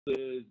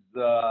is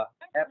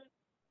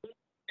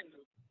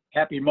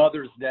happy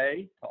Mother's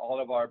Day to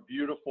all of our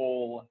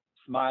beautiful,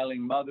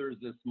 smiling mothers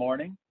this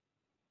morning.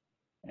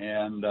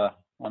 And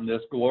on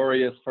this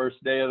glorious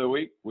first day of the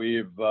week,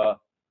 we've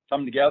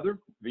come together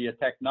via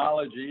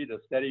technology to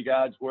study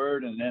God's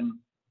Word and then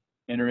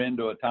enter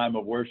into a time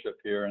of worship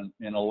here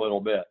in a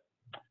little bit.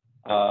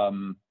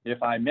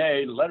 If I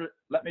may,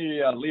 let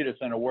me lead us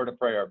in a word of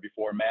prayer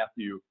before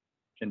Matthew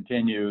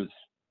continues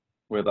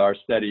with our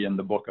study in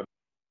the book of.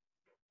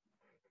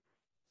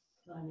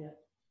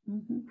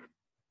 Mm-hmm.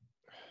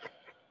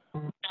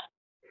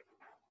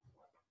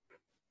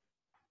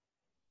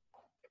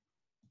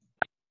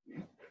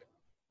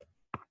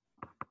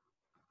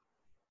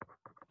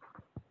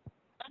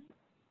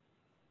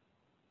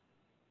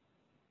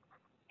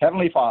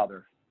 Heavenly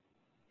Father,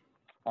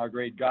 our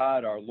great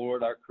God, our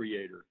Lord, our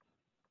Creator,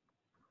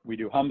 we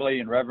do humbly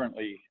and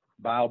reverently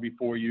bow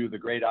before you, the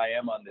great I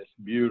Am, on this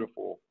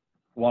beautiful,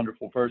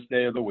 wonderful first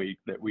day of the week,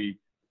 that we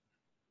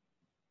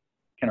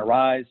can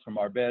arise from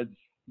our beds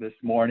this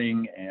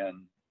morning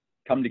and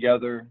come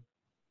together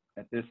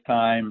at this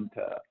time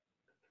to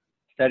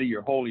study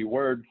your holy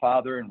word,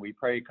 Father, and we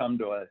pray come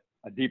to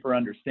a deeper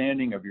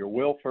understanding of your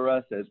will for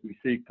us as we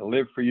seek to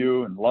live for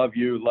you and love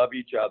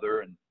each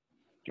other, and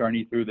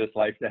journey through this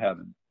life to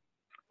heaven.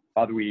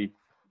 Father, we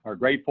are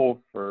grateful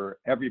for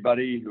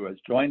everybody who has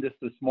joined us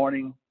this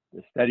morning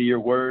to study your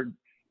word.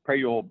 Pray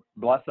you'll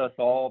bless us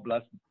all.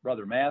 Bless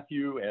Brother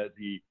Matthew as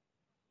he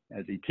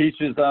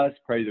teaches us.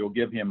 Pray you'll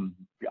give him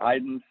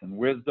guidance and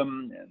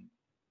wisdom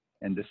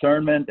and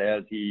discernment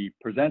as he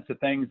presents the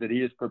things that he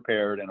has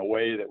prepared in a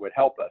way that would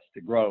help us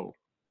to grow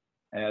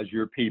as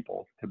your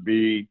people, to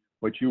be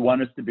what you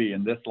want us to be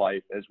in this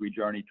life as we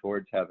journey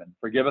towards heaven.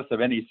 Forgive us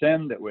of any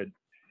sin that would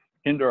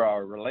hinder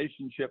our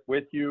relationship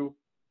with you.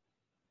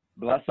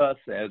 Bless us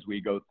as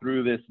we go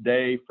through this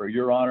day for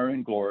your honor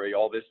and glory.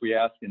 All this we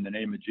ask in the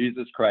name of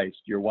Jesus Christ,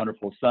 your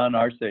wonderful Son,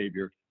 our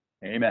Savior.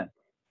 Amen.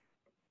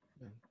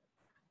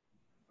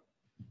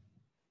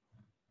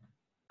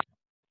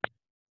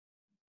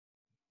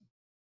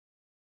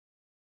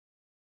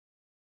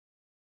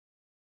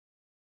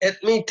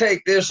 Let me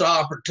take this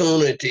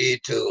opportunity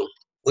to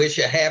wish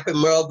a happy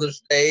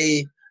Mother's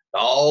Day to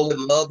all the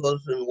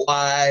mothers and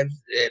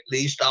wives, at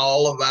least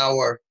all of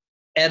our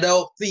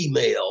adult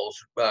females.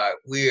 But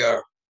we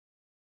are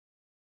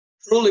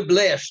truly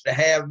blessed to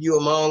have you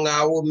among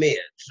our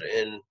midst,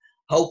 and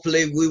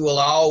hopefully we will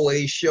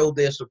always show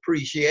this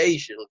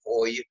appreciation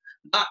for you,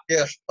 not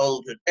just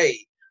on today,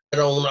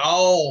 but on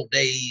all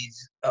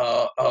days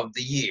of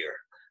the year,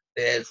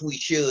 as we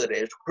should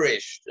as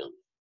Christians.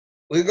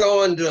 We're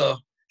going to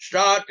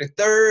start the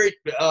third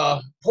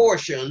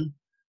portion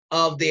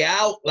of the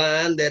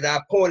outline that I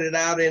pointed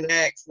out in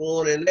Acts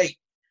 1 and 8.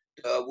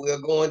 We're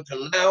going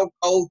to now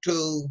go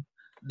to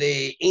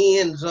the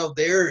ends of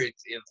the earth.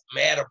 If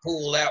Matt will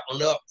pull that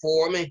one up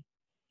for me.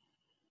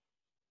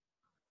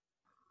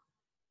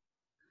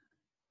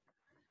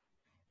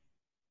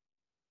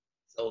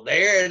 So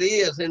there it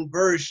is in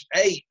verse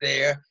 8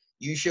 there.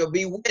 You shall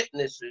be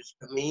witnesses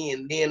to me,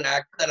 and then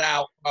I cut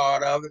out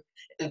part of it,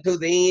 and to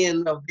the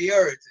end of the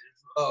earth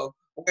is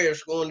where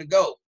it's going to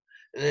go.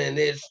 And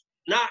it's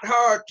not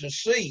hard to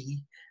see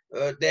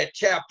that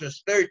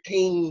chapters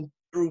 13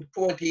 through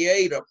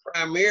 28 are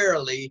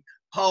primarily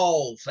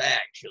Paul's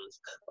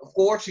actions. Of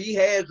course, he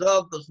has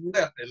others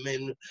with him,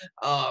 and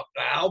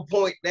I'll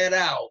point that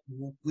out.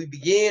 We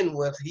begin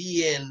with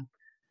he and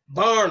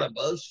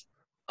Barnabas,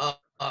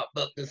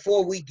 but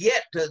before we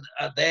get to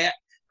that,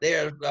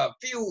 there's a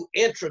few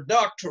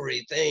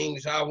introductory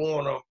things I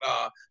want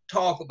to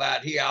talk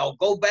about here. I'll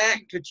go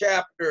back to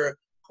chapter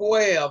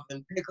 12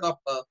 and pick up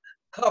a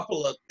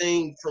couple of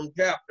things from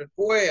chapter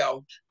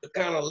 12 to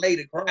kind of lay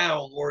the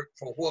groundwork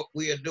for what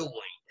we are doing.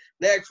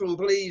 Next one,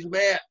 please,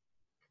 Matt.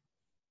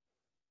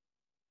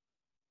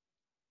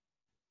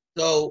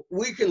 So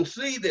we can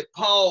see that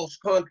Paul's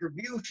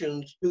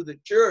contributions to the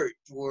church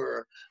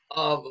were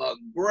of a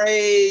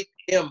great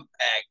impact.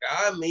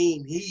 I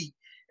mean, he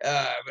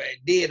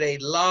did a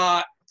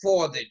lot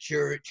for the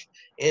church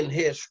in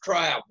his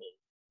travel.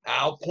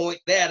 I'll point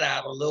that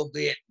out a little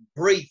bit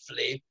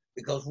briefly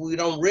because we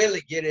don't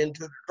really get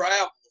into the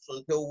travels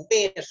until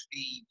Wednesday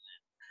evening.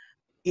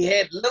 He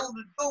had little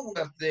to do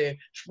with the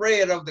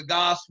spread of the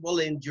gospel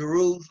in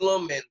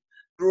Jerusalem and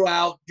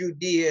throughout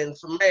Judea and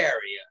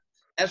Samaria.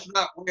 That's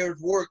not where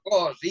his work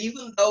was,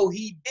 even though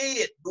he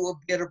did do a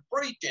bit of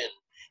preaching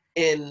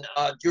in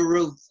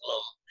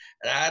Jerusalem.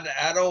 And I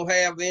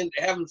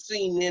haven't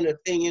seen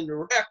anything in the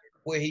record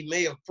where he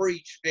may have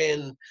preached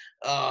in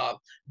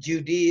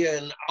Judea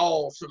and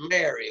all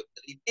Samaria,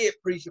 but he did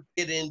preach a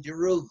bit in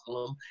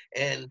Jerusalem.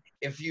 And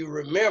if you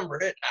remember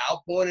it,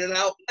 I'll point it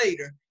out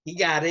later, he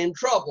got in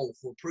trouble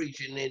for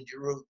preaching in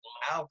Jerusalem.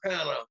 I'll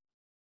kind of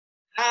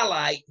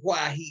highlight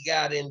why he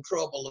got in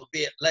trouble a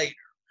bit later.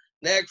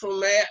 Next one,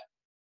 Matt.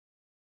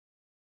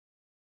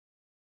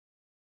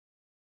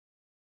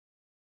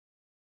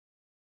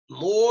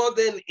 More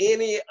than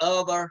any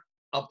other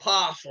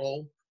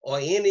apostle or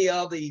any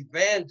other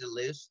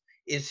evangelist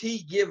is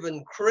he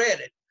given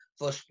credit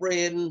for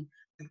spreading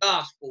the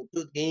gospel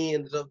to the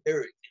ends of the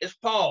earth. It's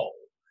Paul.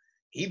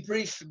 He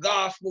preached the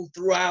gospel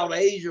throughout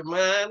Asia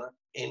Minor,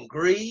 in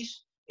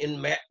Greece,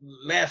 in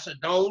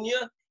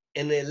Macedonia,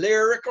 in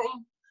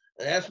Illyricum.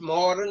 That's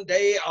modern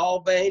day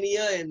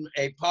Albania and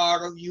a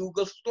part of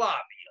Yugoslavia.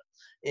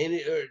 And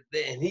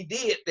he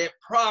did that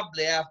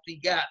probably after he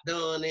got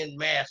done in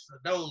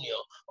Macedonia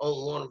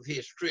on one of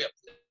his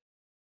trips.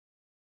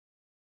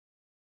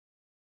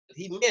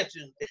 He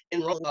mentioned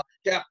in Romans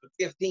chapter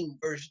 15,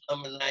 verse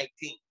number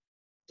 19.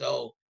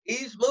 So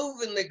he's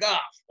moving the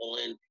gospel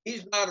and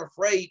he's not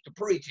afraid to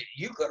preach it.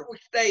 You could have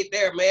stayed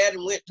there, Matt,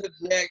 and went to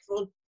the next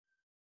one.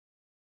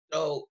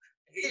 So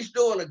he's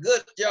doing a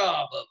good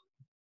job of it.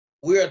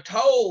 We're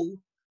told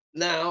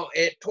now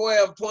at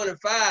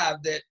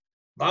 12:25 that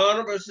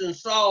Barnabas and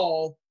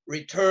Saul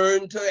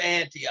returned to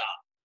Antioch.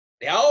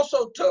 They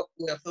also took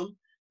with them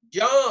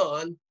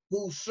John,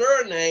 whose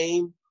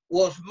surname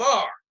was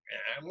Mark.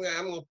 I'm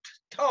going to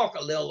talk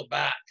a little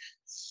about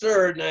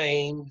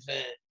surnames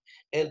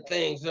and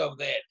things of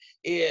that.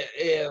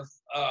 If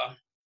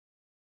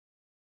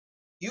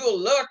you'll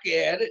look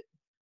at it,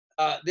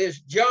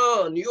 this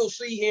John, you'll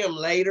see him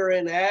later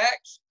in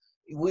Acts.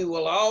 We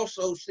will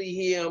also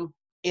see him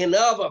in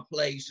other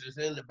places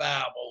in the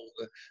Bible.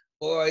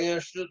 For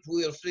instance,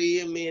 we'll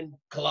see him in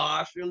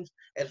Colossians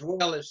as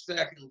well as 2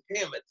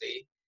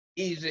 Timothy.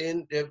 He's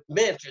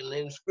mentioned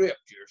in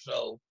Scripture.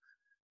 So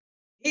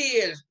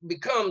he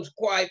becomes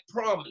quite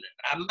prominent.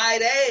 I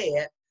might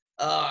add,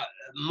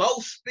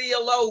 most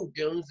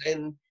theologians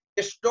and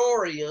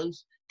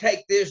historians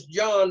take this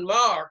John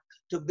Mark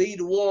to be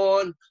the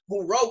one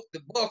who wrote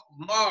the book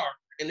of Mark,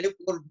 and it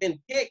would have been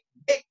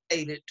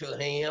dictated to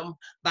him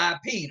by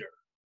Peter.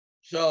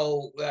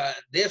 So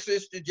this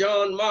is the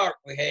John Mark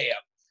we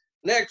have.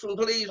 Next one,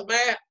 please,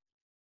 Matt.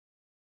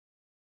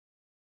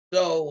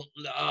 So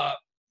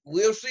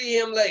we'll see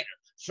him later.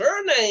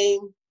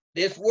 Surname,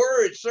 this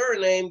word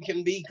surname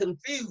can be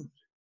confusing.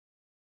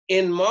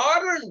 In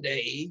modern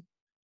day,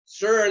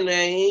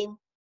 surname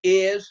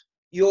is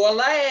your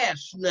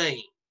last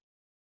name.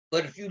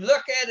 But if you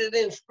look at it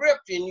in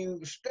Scripture and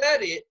you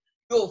study it,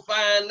 you'll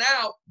find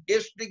out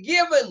it's the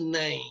given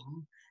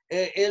name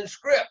in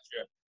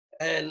Scripture.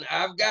 And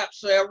I've got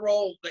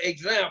several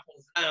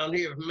examples down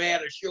here if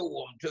Matt will show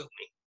them to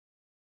me.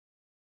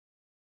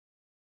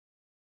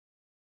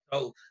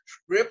 So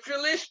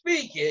scripturally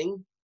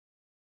speaking,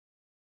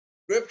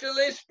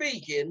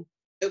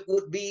 it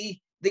would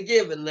be the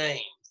given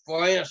name.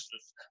 For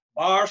instance,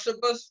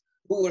 Barsabbas,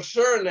 who was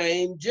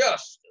surnamed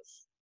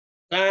Justus.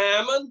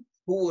 Simon,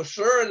 who was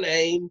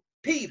surnamed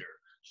Peter.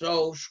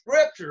 So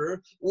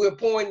scripture, we're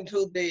pointing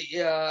to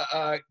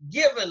the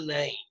given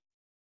name.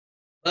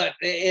 But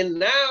in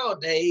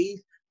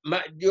nowadays,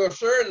 your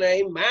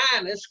surname,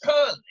 mine is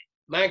Conley.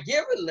 My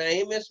given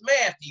name is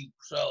Matthew.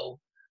 So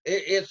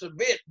it's a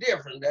bit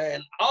different.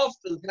 And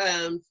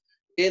oftentimes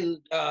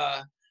in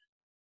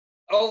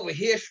over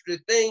history,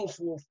 things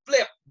will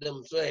flip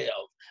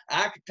themselves.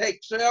 I could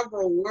take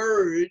several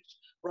words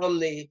from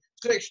the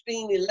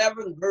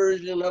 1611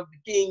 version of the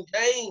King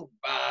James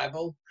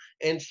Bible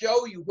and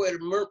show you where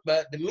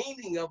the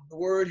meaning of the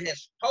word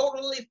has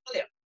totally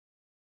flipped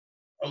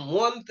from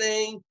one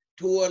thing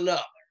to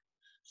another.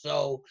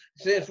 So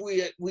since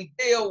we're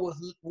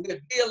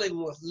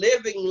dealing with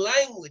living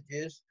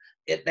languages,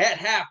 that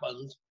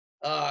happens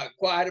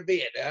quite a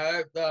bit.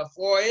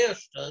 For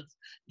instance,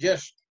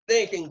 just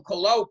thinking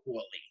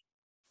colloquially,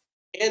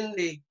 in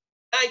the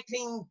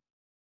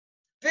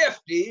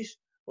 1950s,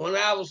 when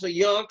I was a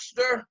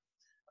youngster,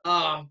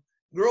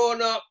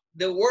 growing up,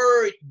 the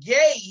word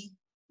gay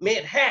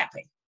meant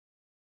happy.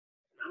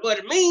 What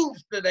it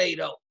means today,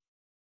 though.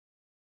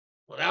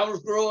 When I was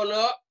growing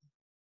up,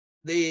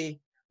 the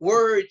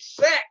word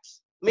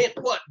sex meant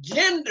what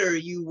gender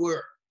you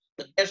were,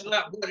 but that's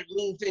not what it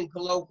means in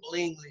colloquial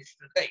English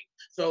today.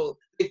 So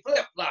they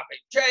flip-flop it,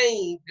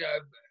 change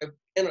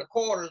in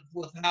accordance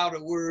with how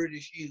the word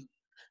is used.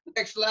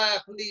 Next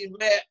slide, please,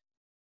 Matt.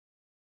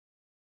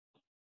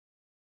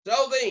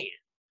 So then,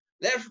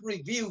 let's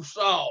review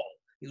Saul.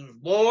 He was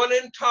born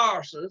in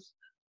Tarsus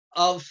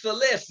of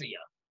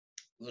Cilicia.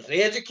 He was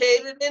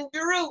educated in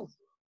Jerusalem.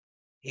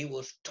 He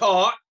was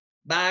taught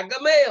by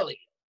Gamaliel.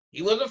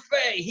 He was a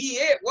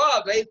Pharisee.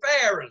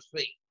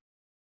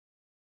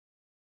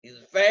 He's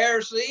a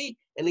Pharisee,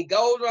 and he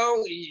goes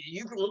on.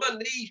 You can run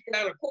these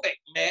kind of quick,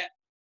 Matt.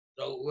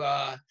 So,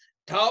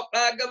 taught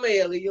by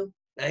Gamaliel.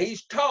 Now,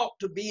 he's taught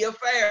to be a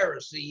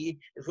Pharisee,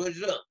 is what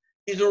he's done.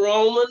 He's a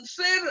Roman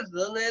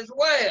citizen as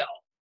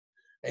well.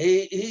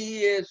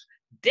 He is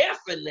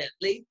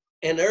definitely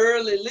an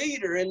early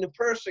leader in the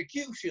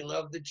persecution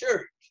of the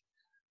church.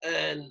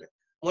 And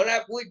when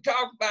we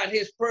talk about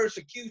his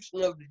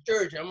persecution of the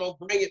church, I'm going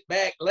to bring it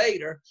back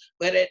later.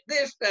 But at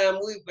this time,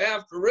 we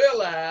have to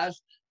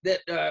realize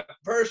that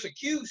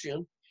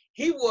persecution,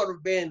 he would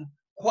have been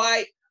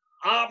quite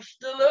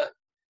obstinate.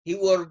 He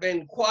would have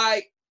been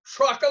quite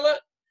truculent.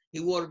 He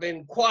would have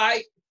been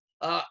quite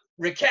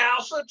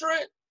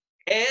recalcitrant.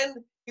 And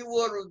he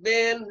would have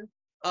been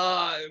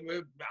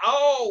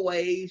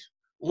always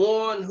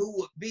one who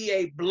would be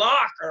a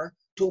blocker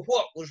to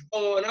what was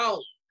going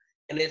on.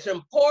 And it's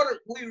important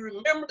we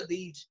remember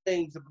these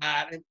things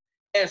about him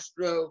as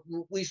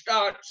we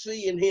start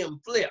seeing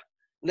him flip.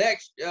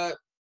 Next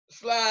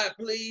slide,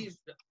 please.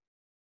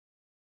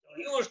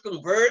 He was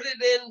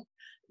converted in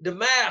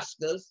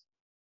Damascus,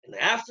 and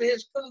after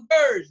his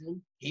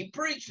conversion, he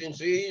preached in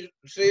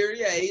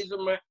Syria,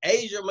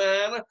 Asia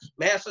Minor,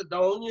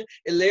 Macedonia,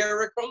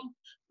 Illyricum,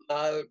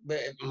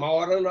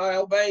 modern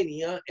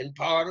Albania, and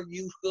part of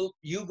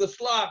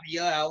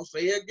Yugoslavia, I'll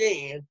say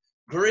again,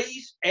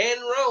 Greece and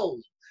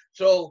Rome.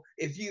 So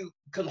if you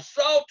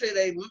consulted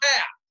a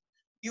map,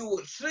 you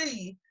would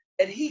see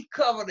that he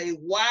covered a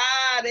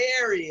wide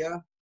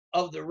area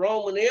of the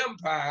Roman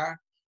Empire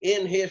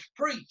in his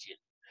preaching.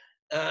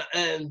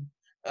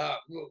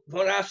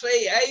 When I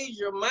say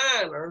Asia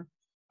Minor,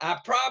 I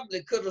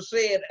probably could have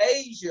said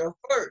Asia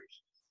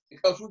first,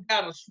 because we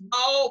got a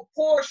small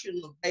portion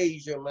of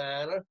Asia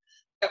Minor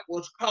that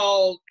was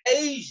called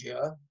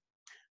Asia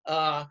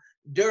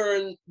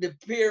during the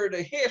period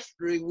of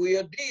history we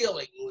are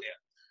dealing with.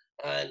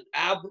 And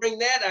I'll bring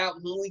that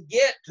out when we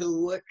get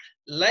to it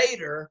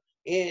later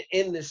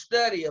in the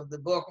study of the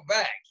book of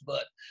Acts.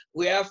 But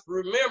we have to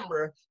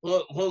remember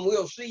when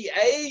we'll see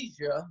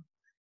Asia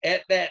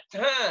at that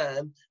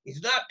time,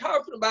 he's not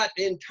talking about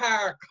the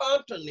entire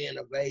continent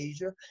of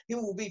Asia. He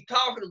will be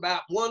talking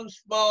about one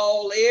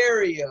small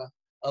area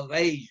of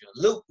Asia.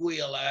 Luke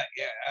will,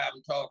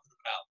 I'm talking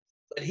about.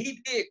 But he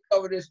did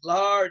cover this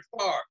large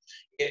part.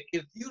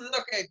 If you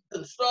look at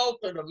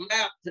consulted a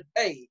map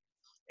today,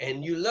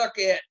 and you look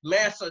at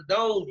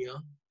Macedonia,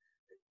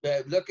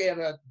 look at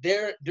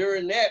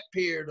during that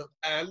period of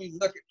time, you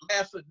look at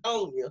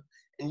Macedonia,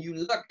 and you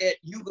look at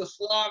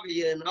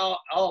Yugoslavia and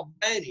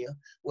Albania,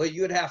 well,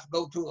 you'd have to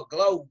go to a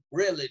globe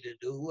really to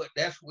do it.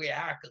 That's where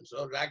I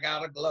consulted. I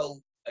got a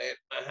globe at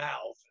my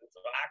house, and so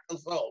I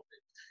consulted.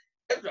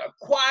 It's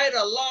quite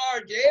a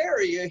large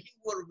area he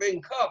would have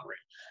been covering.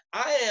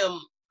 I am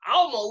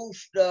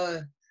almost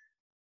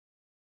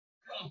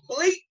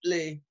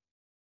completely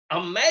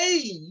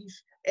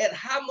amazed at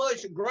how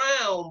much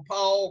ground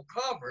Paul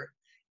covered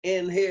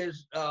in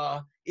his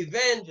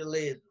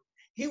evangelism.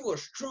 He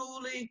was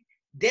truly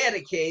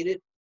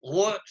dedicated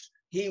once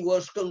he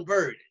was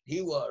converted.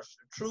 He was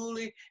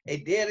truly a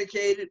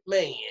dedicated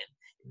man.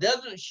 It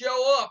doesn't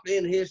show up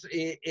in his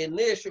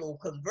initial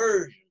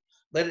conversion,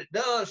 but it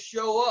does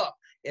show up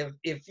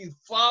if you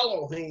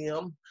follow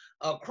him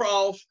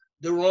across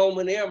the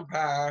Roman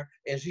Empire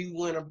as he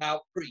went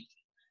about preaching.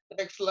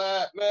 Next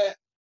slide, Matt.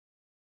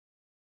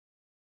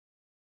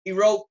 He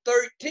wrote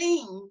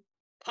 13,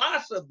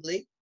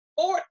 possibly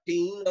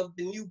 14 of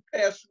the New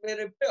Testament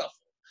epistles.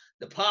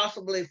 The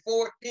possibly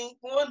 14th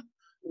one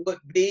would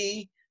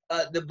be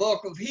the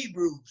book of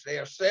Hebrews.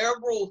 There are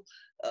several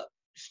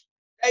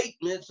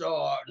statements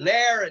or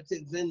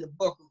narratives in the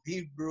book of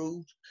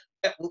Hebrews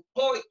that would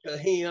point to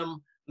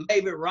him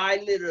maybe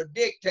writing it or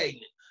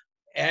dictating it.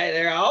 And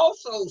there are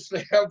also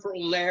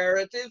several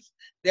narratives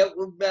that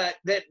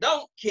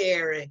don't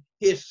carry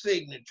his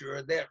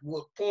signature, that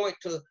would point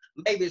to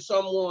maybe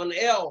someone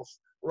else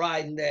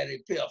writing that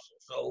epistle.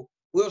 So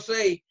we'll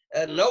say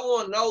no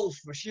one knows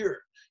for sure.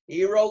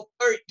 He wrote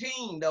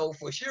 13 though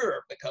for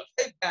sure, because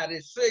they got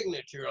his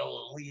signature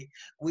on them.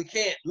 We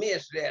can't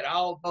miss that.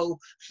 Although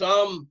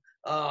some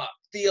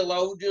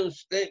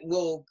theologians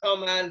will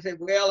come out and say,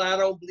 well, I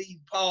don't believe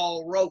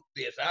Paul wrote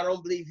this. I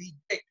don't believe he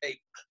dictated.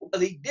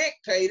 Well, he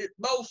dictated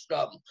most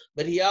of them,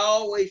 but he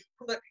always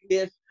put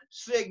his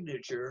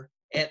signature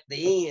at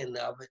the end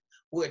of it,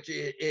 which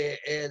is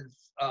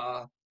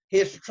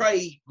his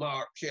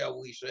trademark,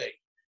 shall we say.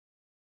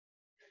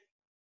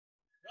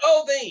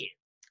 So then,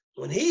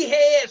 when he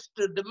heads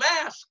to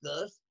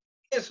Damascus,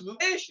 his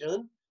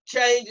mission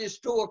changes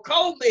to a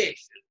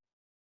commission,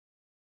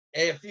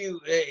 if you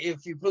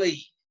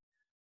please.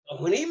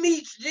 When he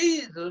meets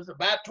Jesus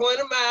about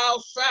 20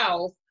 miles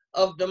south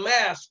of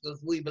Damascus,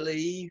 we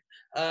believe,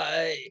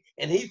 and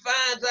he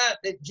finds out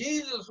that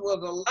Jesus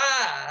was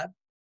alive,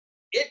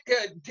 it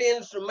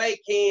tends to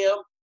make him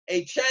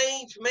a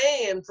changed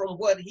man from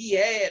what he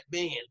had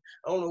been.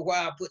 I don't know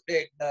why I put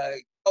that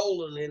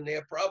colon in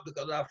there, probably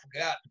because I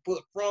forgot to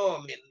put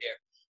from in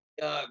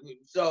there.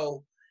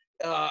 So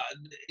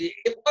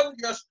it wasn't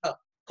just a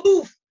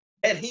poof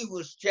that he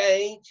was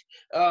changed.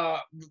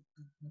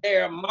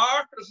 There are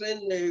markers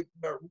in the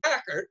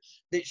record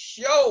that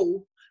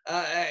show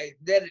that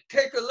it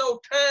took a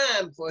little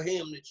time for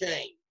him to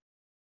change.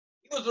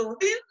 He was a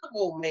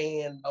reasonable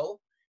man, though.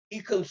 He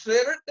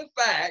considered the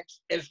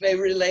facts as they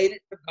related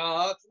to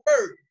God's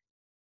word.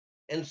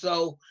 And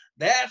so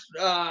that's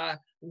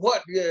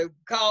what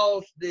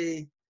caused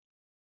the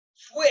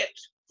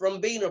switch from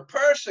being a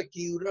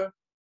persecutor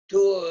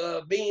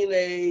to being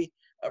a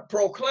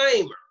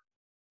proclaimer,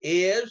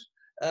 is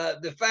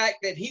the fact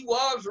that he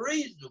was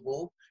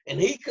reasonable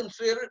and he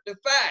considered the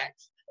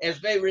facts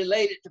as they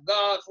related to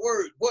God's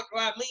word. What do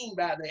I mean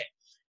by that?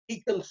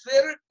 He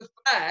considered the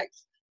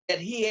facts that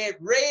he had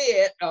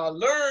read or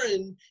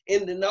learned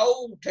in the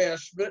Old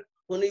Testament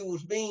when he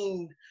was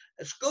being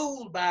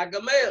schooled by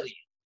Gamaliel.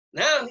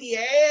 Now he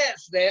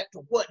adds that to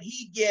what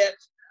he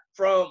gets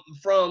from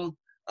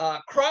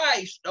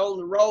Christ on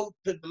the road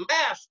to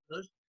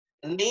Damascus,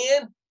 and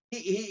then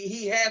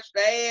he has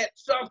to add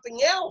something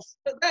else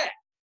to that.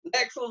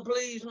 Next one,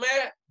 please,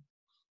 Matt.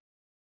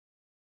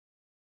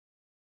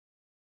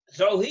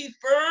 So he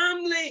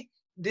firmly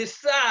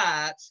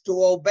decides to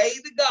obey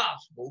the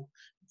gospel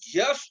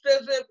just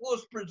as it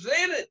was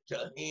presented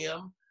to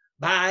him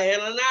by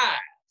Ananias.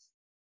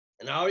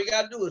 And all you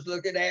got to do is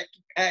look at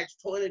Acts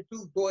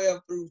 22,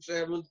 12 through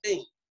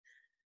 17.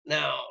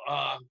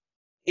 Now,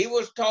 he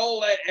was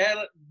told by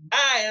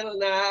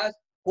Ananias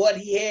what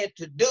he had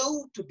to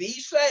do to be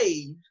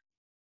saved.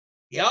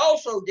 He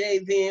also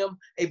gave him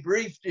a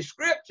brief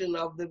description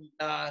of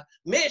the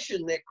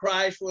mission that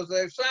Christ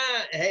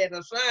had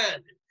assigned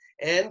him.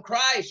 And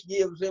Christ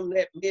gives him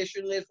that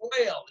mission as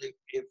well,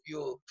 if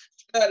you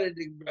study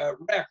the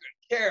record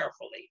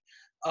carefully.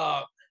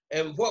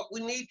 And what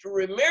we need to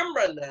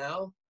remember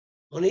now,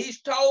 when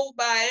he's told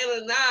by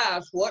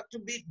Ananias what to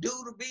do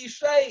to be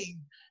saved,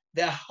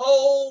 the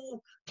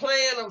whole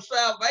plan of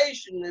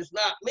salvation is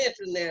not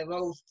mentioned there,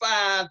 those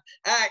 5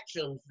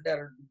 actions that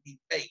are to be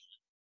taken.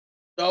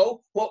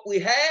 So what we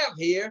have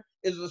here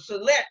is a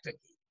synecdoche.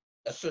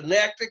 A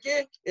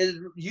synecdoche is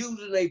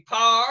using a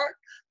part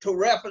to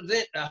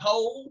represent the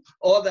whole,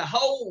 or the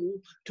whole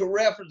to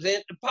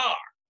represent the part.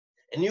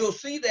 And you'll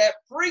see that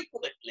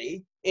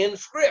frequently in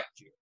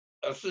Scripture.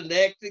 A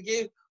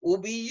synecdoche will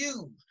be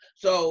used.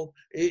 So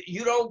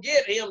you don't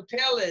get him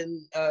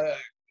telling,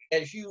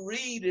 as you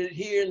read it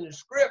here in the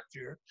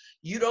Scripture,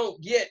 you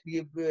don't get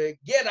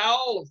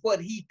all of what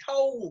he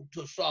told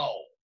to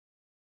Saul.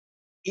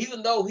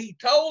 Even though he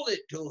told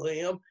it to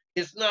him,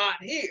 it's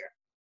not here.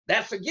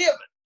 That's a given.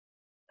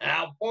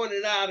 I'll point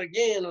it out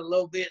again a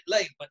little bit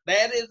later, but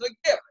that is a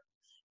given.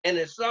 And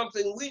it's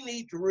something we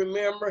need to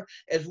remember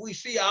as we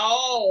see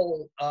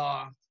all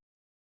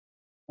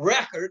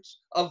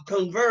records of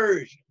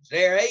conversions.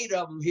 There are 8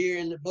 of them here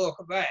in the book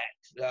of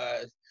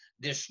Acts,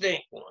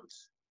 distinct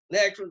ones.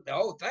 Next one.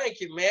 Oh,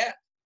 thank you, Matt.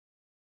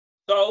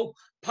 So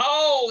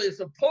Paul is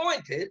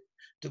appointed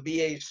to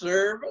be a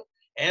servant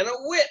and a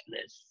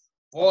witness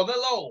for the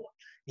Lord.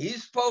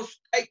 He's supposed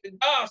to take the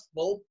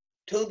gospel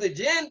to the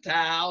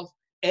Gentiles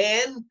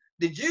and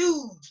the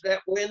Jews that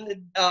were in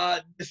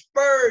the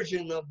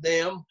dispersion of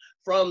them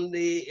from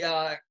the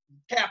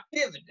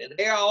captivity.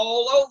 They're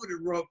all over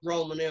the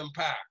Roman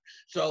Empire.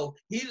 So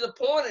he's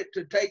appointed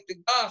to take the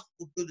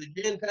gospel to the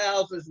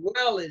Gentiles as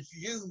well as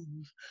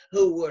Jews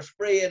who were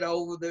spread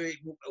over the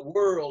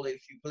world,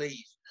 if you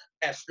please.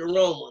 That's the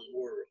Roman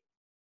world.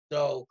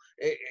 So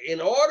in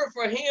order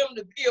for him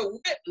to be a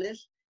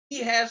witness,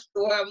 he has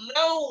to have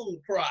known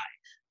Christ.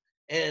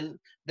 And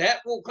that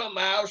will come,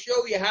 I'll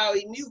show you how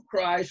he knew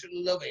Christ in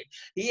a little bit.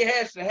 He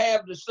has to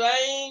have the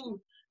same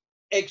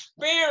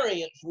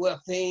experience with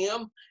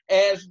him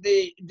as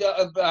the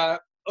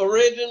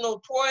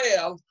original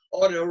 12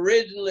 or the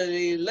original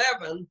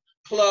 11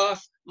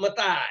 plus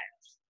Matthias.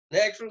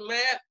 Next one,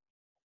 Matt.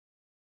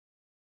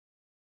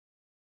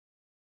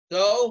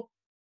 So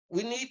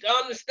we need to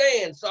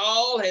understand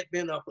Saul had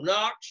been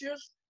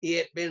obnoxious. He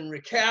had been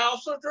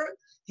recalcitrant.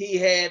 He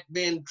had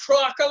been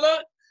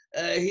truculent.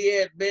 He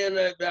had been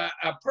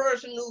a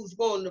person who's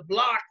going to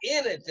block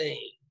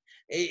anything.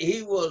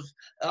 He was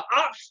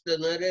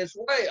obstinate as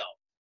well.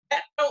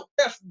 That don't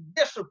just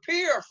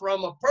disappear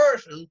from a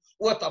person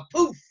with a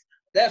poof.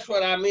 That's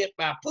what I meant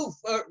by poof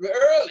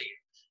earlier.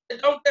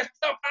 It don't just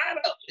jump out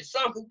of it.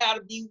 Something got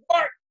to be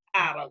worked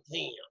out of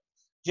him.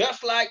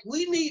 Just like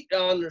we need to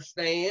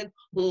understand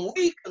when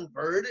we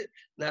convert it.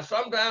 Now,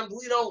 sometimes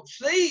we don't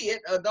see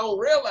it or don't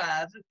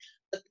realize it,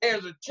 but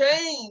there's a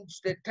change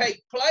that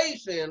takes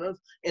place in us,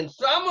 and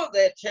some of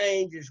that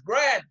change is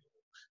gradual.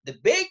 The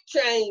big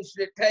change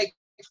that takes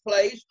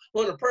place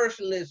when a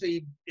person is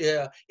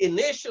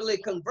initially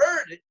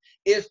converted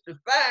is the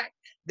fact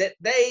that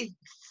they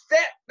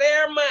set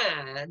their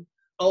mind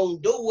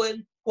on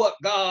doing what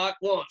God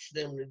wants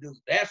them to do.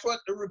 That's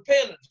what the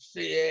repentance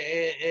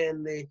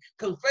and the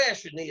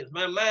confession is.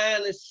 My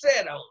mind is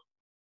set on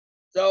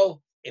it.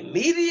 So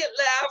immediately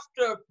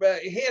after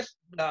his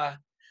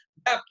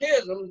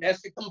baptism,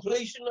 that's the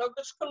completion of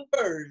his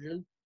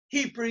conversion,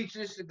 he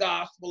preaches the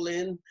gospel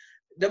in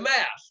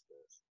Damascus.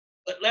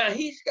 But now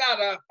he's got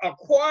to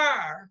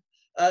acquire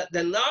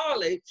the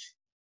knowledge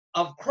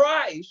of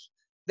Christ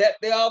that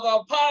the other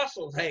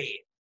apostles had.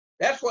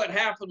 That's what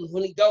happens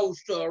when he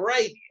goes to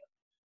Arabia.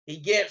 He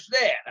gets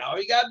that.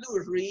 All you got to do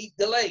is read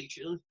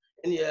Galatians,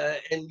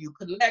 and you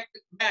connect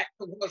it back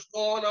to what's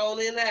going on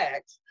in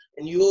Acts,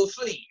 and you'll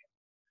see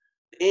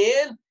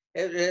it.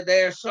 Then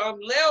there's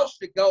something else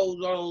that goes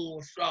on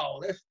with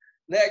Saul. This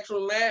next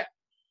one, Matt.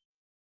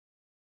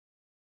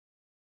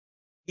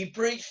 He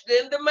preached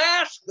in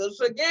Damascus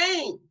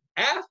again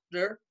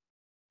after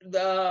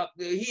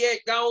he had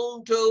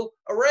gone to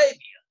Arabia.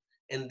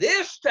 And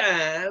this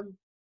time,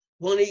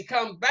 when he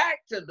comes back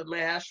to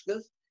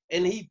Damascus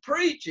and he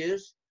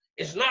preaches,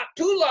 it's not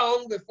too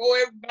long before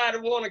everybody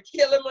want to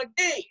kill him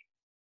again.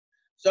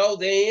 So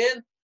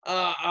then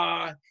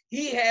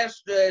he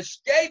has to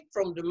escape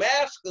from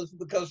Damascus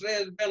because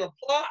there's been a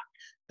plot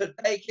to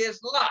take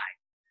his life.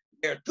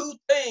 There are two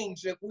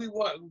things that we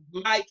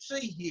might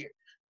see here.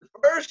 The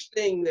first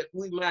thing that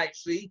we might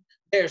see,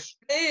 there's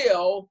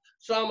still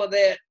some of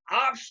that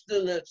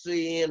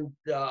obstinacy in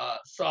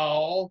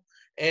Saul,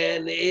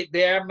 and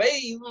there may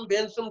even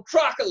been some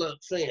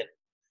truculence in it.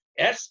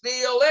 That's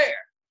still there.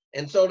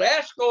 And so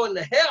that's going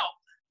to help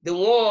the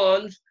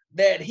ones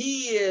that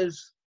he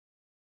is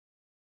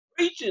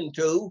preaching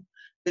to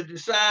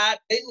decide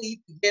they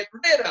need to get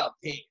rid of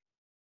him.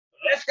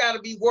 That's got to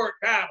be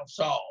worked out of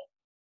Saul.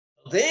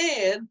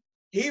 Then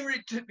he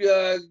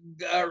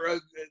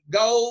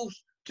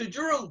goes to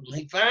Jerusalem.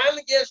 He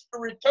finally gets to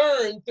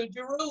return to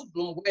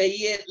Jerusalem where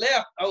he had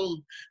left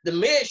on the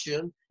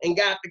mission and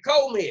got the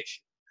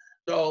commission.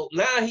 So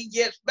now he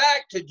gets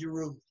back to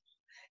Jerusalem.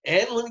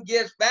 And when he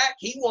gets back,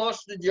 he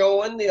wants to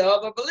join the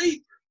other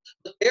believers.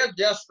 But they're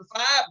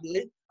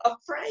justifiably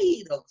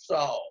afraid of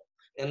Saul.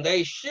 And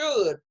they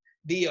should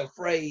be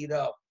afraid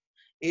of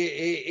him.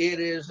 It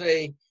is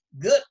a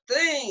good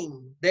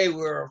thing they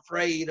were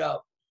afraid of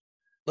him.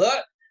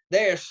 But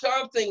there's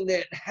something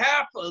that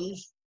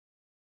happens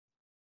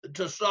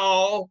to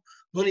Saul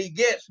when he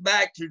gets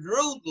back to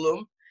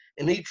Jerusalem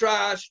and he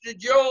tries to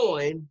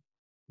join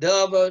the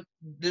other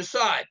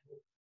disciples.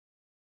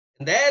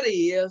 And that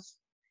is,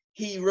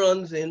 he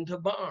runs into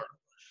Barnabas.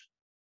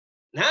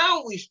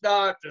 Now we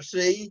start to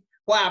see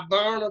why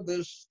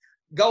Barnabas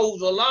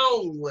goes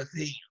along with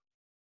him.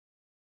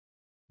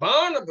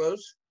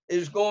 Barnabas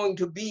is going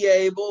to be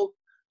able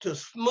to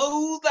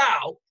smooth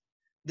out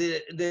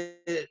the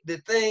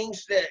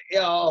things that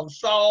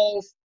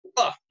Saul's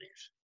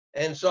roughness.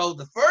 And so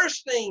the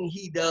first thing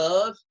he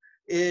does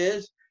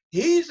is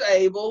he's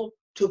able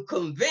to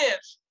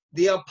convince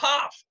the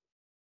apostles,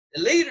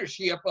 the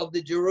leadership of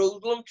the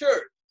Jerusalem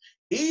church.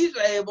 He's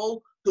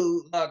able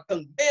to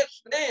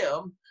convince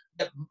them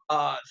that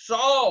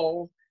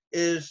Saul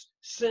is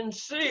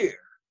sincere.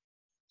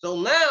 So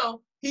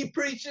now he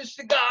preaches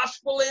the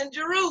gospel in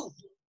Jerusalem.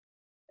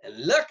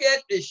 And look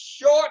at the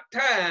short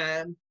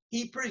time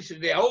he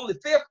preaches there, only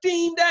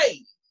 15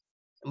 days.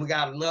 And we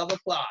got another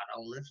plot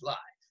on his life.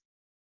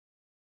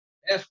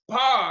 That's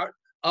part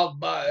of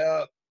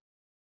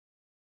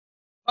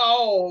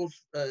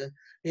Paul's,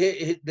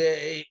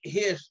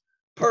 his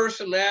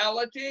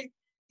personality,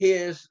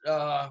 his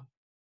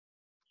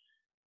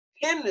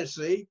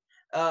tendency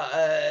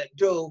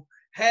to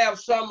have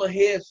some of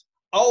his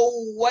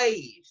old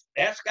ways.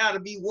 That's got to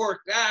be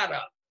worked out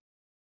of.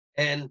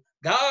 And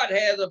God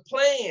has a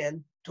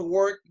plan to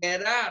work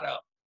that out of.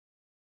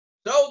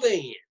 So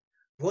then,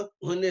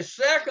 when the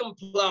second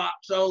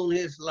plot's on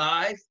his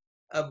life,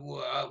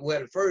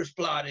 the first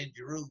plot in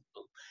Jerusalem,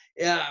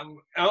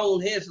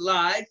 on his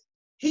life,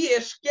 he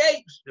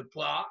escapes the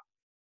plot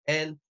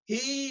and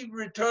he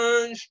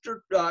returns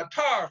to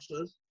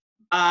Tarsus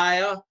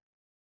via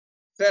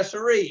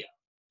Caesarea.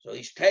 So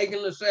he's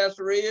taken to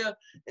Caesarea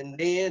and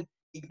then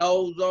he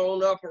goes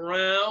on up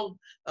around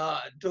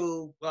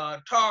to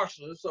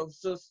Tarsus of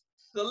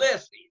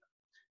Cilicia.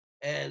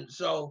 And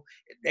so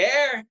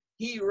there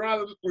he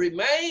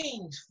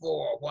remains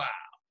for a while.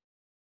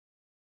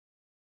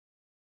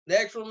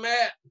 Next one,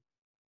 Matt.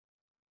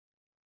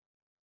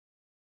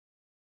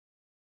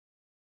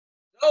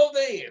 So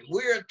then,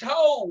 we're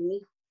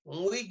told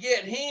when we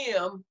get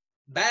him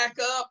back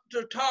up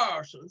to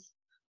Tarsus,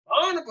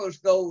 Barnabas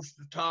goes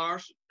to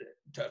Tarsus,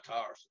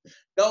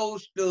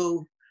 goes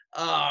to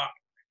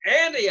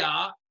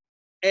Antioch,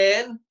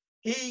 and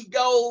he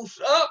goes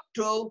up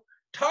to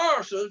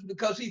Tarsus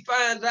because he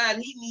finds out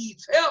he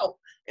needs help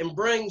and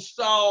brings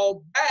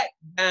Saul back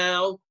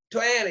down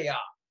to Antioch.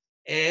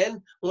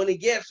 And when he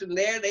gets in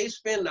there, they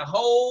spend the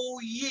whole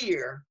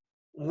year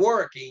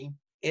working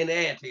in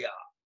Antioch.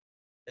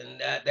 And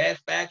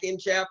that's back in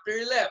chapter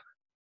 11.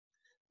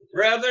 The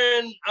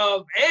brethren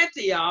of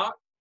Antioch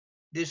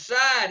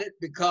decided,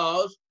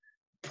 because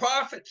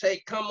prophets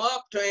had come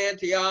up to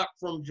Antioch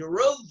from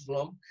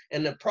Jerusalem,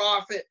 and the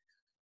prophet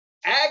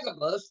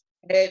Agabus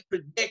had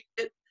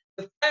predicted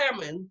the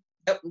famine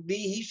that would be,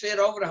 he said,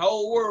 over the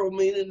whole world,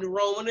 meaning the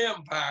Roman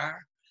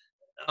Empire.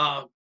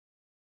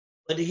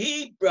 But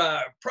he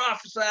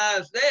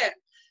prophesied that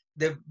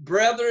the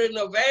brethren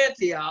of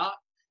Antioch,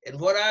 and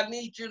what I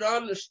need you to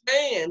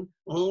understand,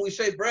 when we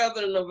say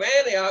brethren of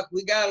Antioch,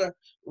 we got to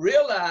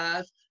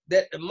realize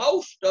that the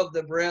most of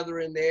the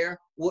brethren there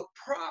would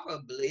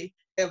probably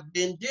have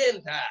been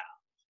Gentiles.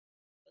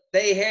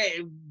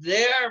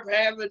 They're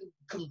having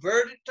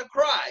converted to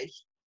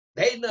Christ.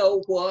 They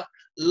know what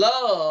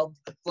love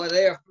for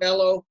their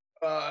fellow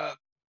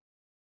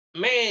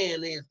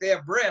man is,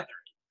 their brethren.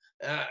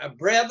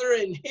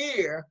 Brethren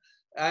here,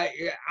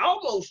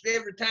 almost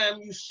every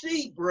time you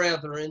see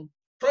brethren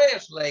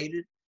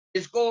translated,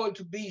 it's going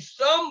to be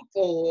some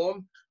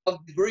form of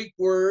the Greek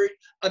word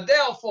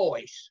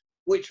adelphois,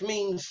 which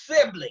means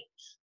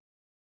siblings.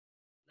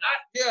 Not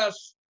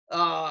just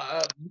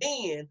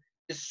men,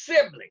 it's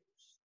siblings.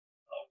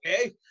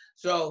 Okay?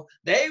 So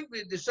they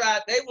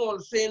decide they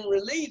want to send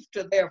relief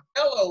to their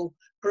fellow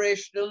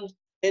Christians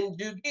in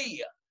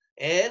Judea.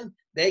 And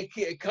they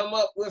come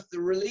up with the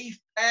relief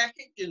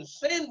package and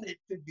send it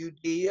to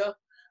Judea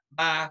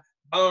by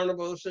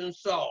Barnabas and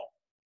Saul.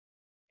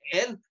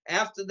 And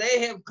after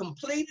they have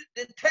completed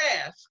the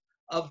task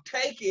of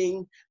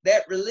taking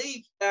that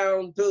relief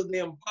down to the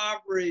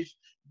impoverished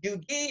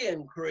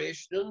Judean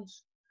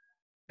Christians,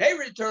 they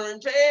return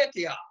to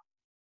Antioch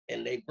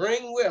and they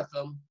bring with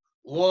them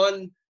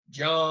one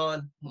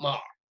John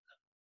Mark.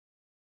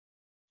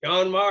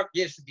 John Mark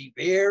gets to be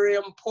very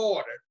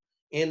important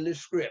in the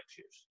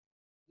scriptures.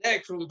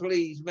 Next one,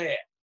 please, Matt.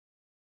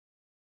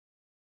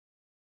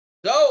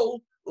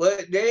 So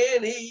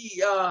then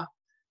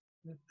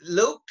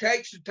Luke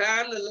takes the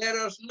time to let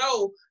us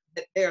know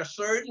that there are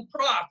certain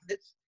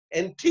prophets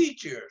and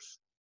teachers.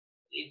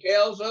 He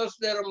tells us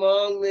that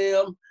among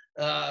them,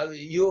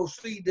 you'll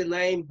see the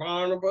name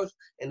Barnabas,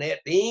 and at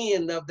the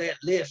end of that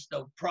list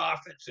of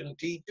prophets and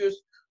teachers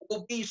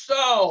will be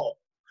Saul.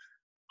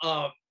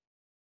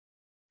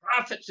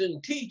 Prophets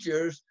and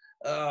teachers,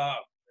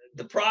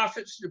 the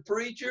prophets, the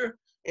preacher,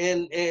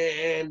 and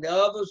the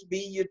others be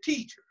your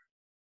teacher.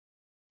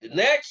 The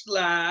next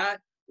slide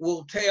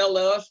will tell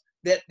us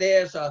that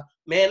there's a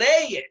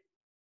Manaen.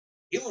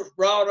 He was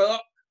brought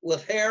up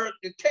with Herod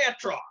the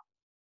Tetrarch.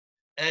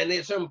 And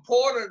it's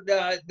important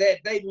that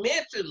they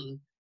mention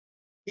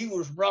he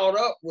was brought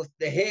up with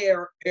the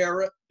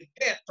Herod the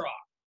Tetrarch.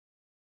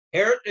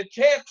 Herod the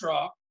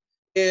Tetrarch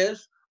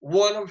is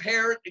one of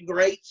Herod the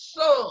Great's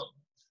sons.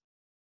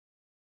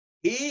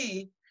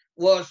 He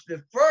was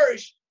the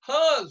first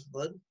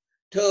husband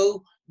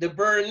to the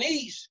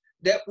Bernice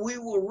that we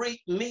will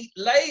meet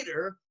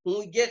later when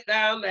we get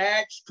down to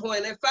Acts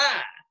 25.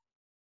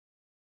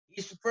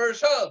 He's the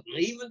first husband,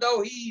 even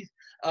though he's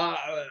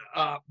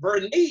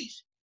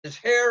Bernice is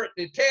Herod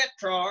the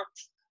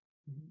Tetrarch's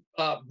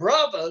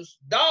brother's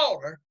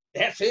daughter.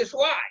 That's his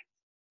wife.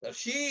 So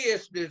she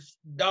is this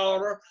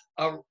daughter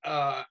of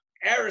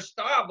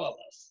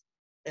Aristobulus.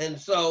 And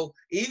so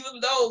even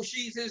though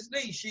she's his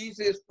niece, she's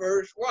his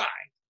first wife.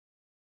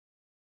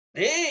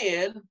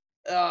 Then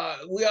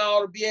we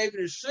ought to be able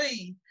to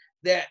see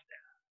that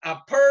a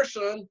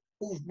person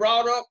who's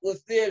brought up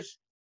with this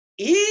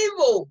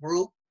evil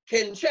group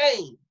can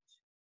change.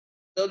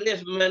 So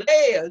this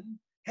Manaen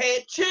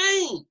had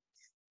changed.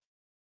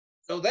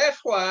 So that's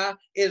why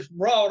it's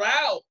brought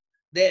out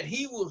that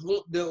he was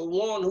the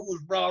one who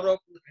was brought up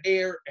with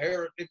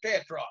Herod the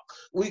Tetrarch.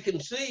 We can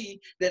see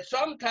that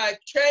some type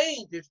of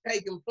change is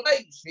taking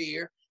place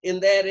here in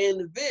that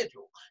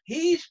individual.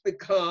 He's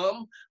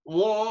become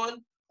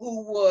one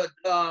who would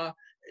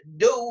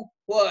do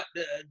what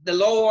the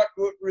Lord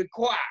would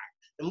require.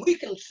 And we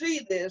can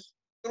see this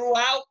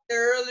throughout the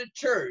early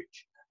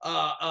church.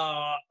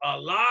 A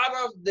lot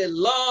of the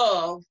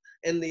love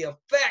and the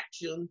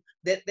affection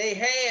that they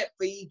had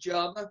for each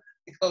other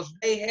because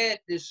they had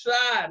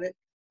decided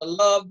to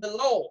love the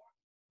Lord.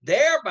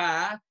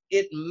 Thereby,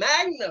 it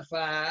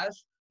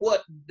magnifies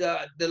what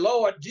the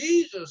Lord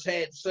Jesus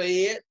had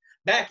said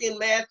back in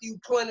Matthew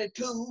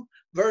 22,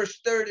 verse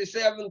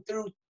 37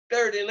 through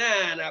 39,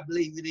 I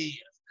believe it is.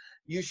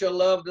 You shall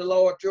love the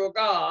Lord your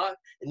God,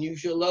 and you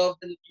shall love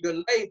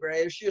your neighbor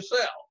as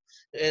yourself.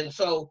 And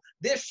so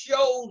this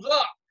shows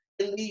up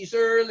in these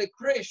early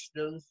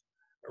Christians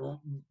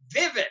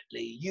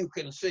vividly, you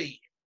can see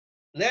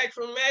it. Next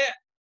one, Matt.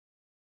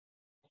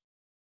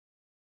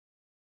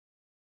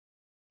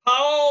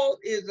 Paul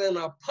is an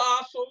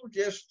apostle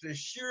just as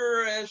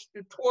sure as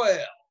the 12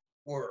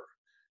 were.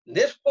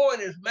 This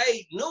point is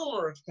made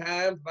numerous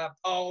times by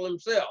Paul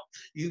himself.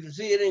 You can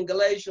see it in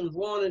Galatians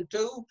 1 and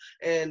 2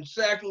 and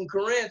 2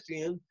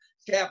 Corinthians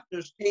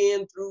chapters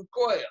 10 through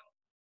 12.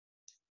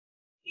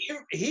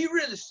 He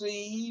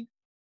received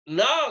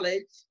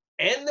knowledge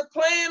and the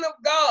plan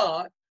of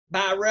God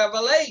by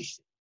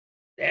revelation.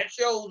 That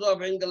shows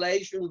up in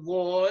Galatians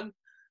 1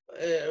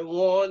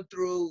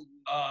 through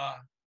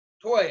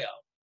 12.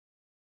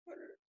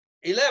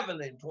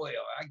 11 and 12,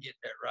 I get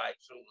that right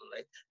sooner or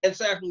later.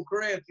 And 2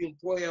 Corinthians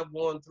 12,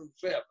 1 through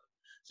 7.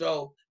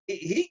 So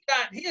he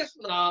got his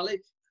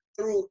knowledge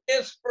through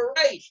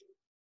inspiration.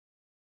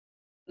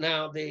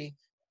 Now, the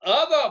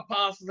other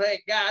apostles had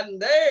gotten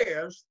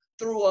theirs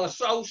through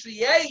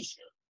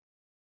association.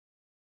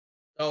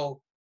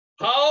 So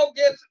Paul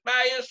gets it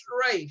by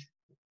inspiration.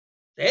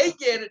 They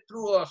get it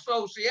through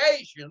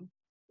association.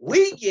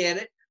 We get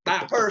it by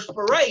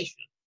perspiration.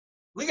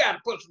 We got to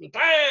put some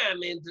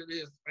time into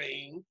this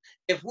thing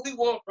if we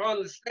want to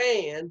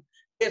understand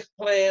this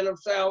plan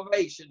of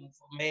salvation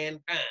for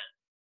mankind.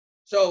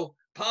 So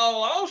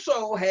Paul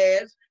also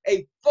has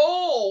a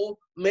full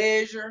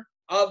measure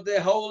of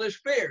the Holy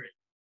Spirit.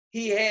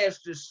 He has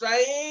the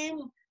same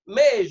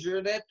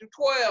measure that the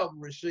 12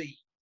 received.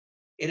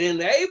 It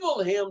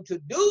enabled him to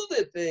do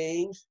the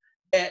things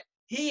that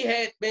he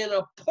had been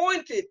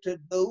appointed to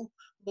do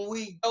when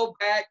we go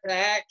back to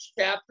Acts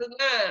chapter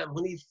 9,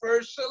 when he's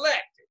first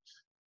selected.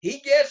 He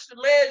gets the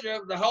measure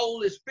of the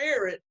Holy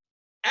Spirit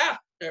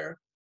after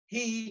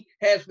he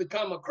has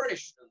become a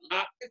Christian,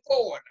 not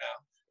before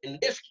now. In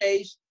this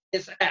case,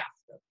 it's after.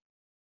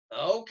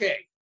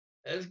 Okay,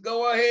 let's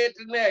go ahead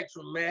to the next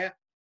one, Matt.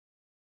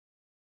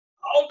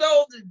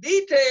 Although the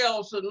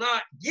details are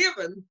not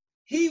given,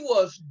 he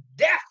was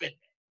definitely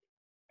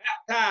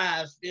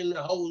baptized in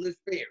the Holy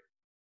Spirit.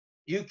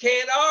 You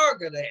can't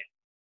argue that.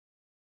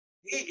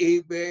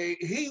 He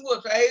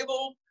was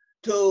able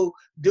to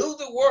do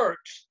the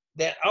works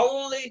that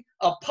only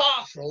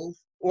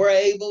apostles were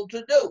able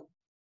to do.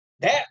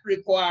 That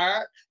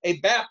required a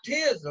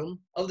baptism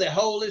of the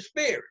Holy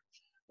Spirit.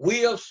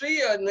 We'll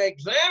see an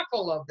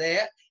example of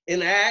that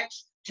in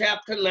Acts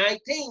chapter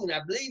 19.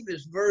 I believe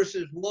it's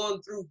verses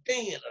 1 through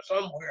 10 or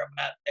somewhere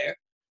about there.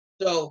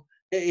 So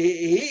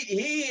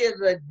he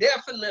is a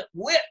definite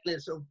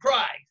witness of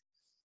Christ.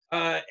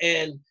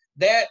 And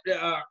that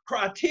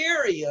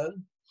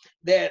criterion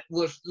that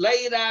was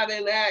laid out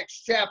in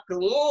Acts chapter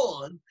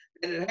 1,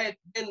 that it had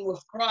been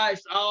with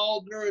Christ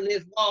all during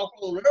his walk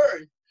on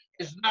earth,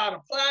 is not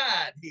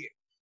applied here.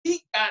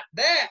 He got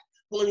that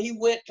when he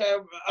went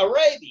to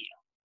Arabia.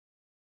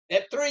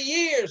 At 3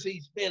 years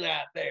he's been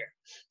out there.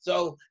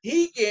 So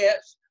he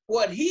gets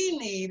what he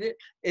needed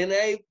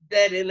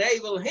that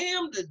enabled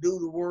him to do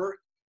the work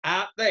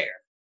out there.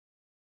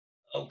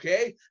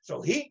 Okay,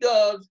 so he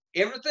does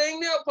everything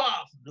the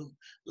apostles do,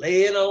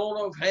 laying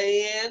on of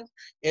hands,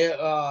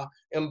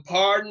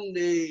 imparting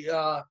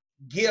the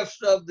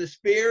gifts of the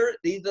Spirit.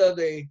 These are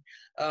the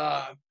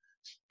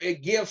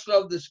gifts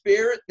of the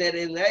Spirit that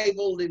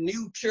enable the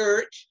new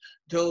church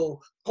to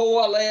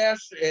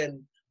coalesce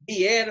and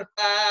be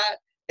edified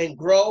and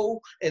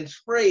grow and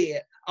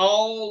spread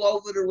all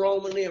over the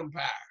Roman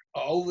Empire,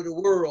 or over the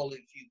world, if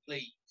you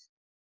please.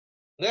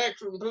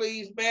 Next one,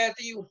 please,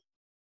 Matthew.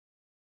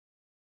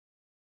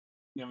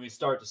 You know, we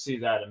start to see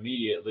that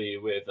immediately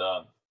with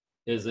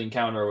his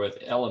encounter with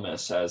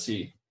Elymas, as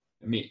he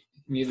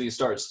immediately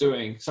starts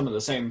doing some of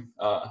the same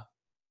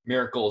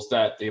miracles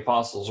that the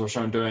apostles were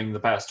shown doing the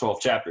past 12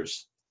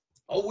 chapters.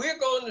 Oh, we're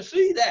going to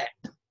see that.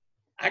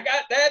 I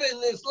got that in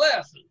this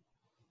lesson.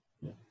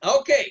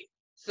 Okay,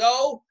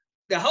 so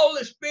the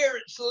Holy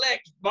Spirit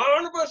selects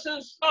Barnabas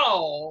and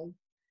Saul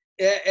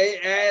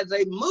as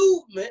a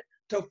movement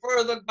to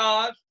further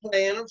God's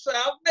plan of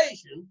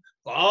salvation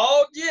for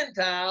all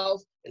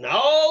Gentiles and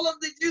all of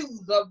the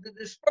Jews of the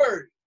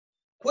dispersion,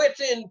 which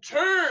in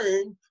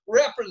turn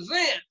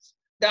represents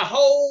the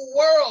whole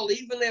world,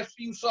 even if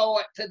you saw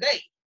it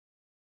today.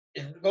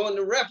 It's going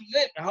to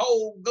represent the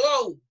whole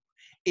globe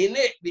in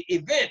it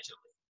eventually.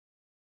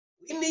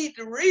 We need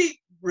to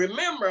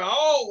remember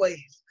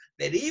always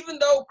that even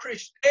though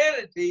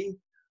Christianity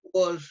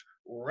was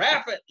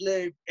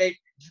rapidly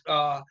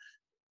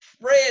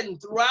spreading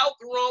throughout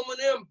the Roman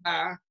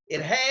Empire,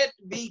 it had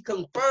to be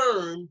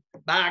confirmed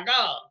by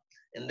God.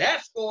 And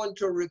that's going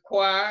to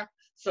require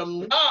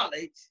some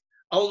knowledge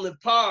on the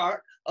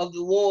part of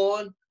the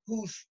one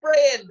who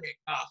spread the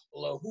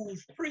gospel or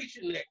who's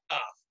preaching that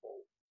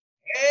gospel.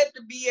 Had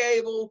to be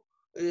able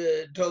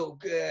to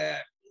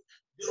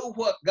do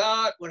what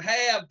God would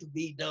have to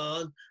be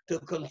done to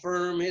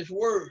confirm his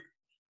word.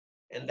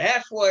 And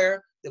that's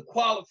where the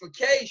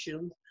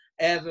qualifications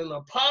as an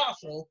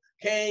apostle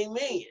came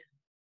in.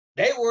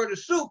 They were the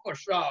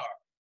superstars.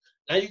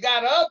 Now you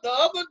got the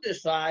other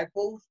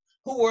disciples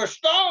who were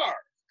stars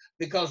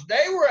because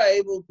they were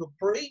able to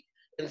preach,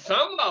 and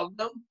some of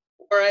them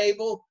were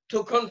able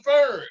to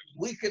confirm.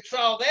 We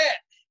saw that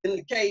in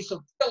the case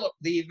of Philip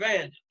the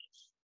evangelist.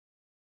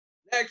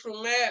 Next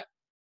one, Matt.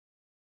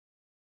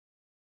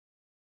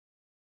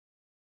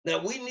 Now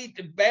we need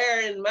to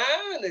bear in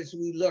mind as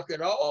we look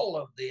at all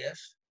of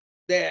this,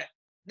 that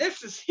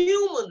this is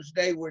humans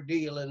they were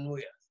dealing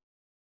with.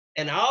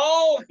 And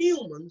all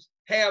humans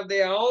have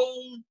their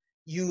own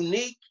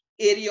unique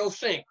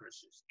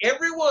idiosyncrasies.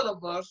 Every one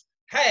of us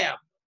have.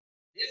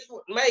 This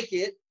would make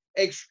it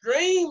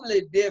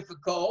extremely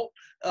difficult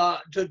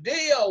to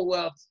deal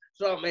with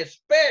some,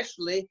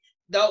 especially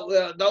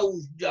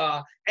those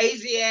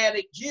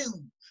Asiatic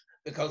Jews,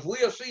 because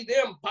we'll see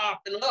them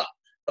popping up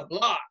the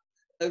block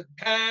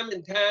time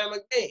and time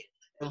again.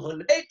 And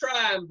when they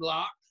try and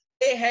block,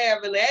 they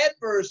have an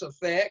adverse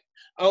effect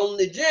on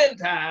the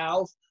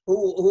Gentiles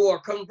who are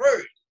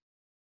converted.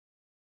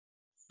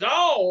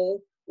 Saul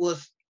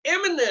was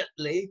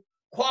eminently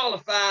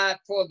qualified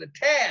for the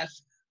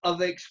task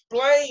of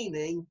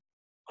explaining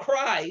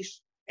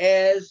Christ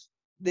as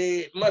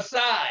the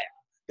Messiah,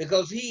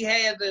 because he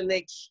had an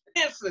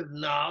extensive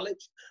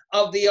knowledge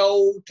of the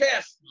Old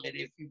Testament,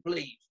 if you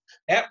please.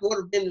 That would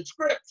have been the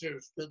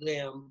scriptures to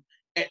them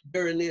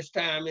during this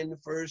time in the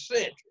first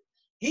century.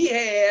 He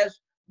has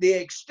the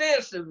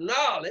extensive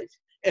knowledge,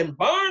 and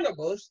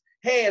Barnabas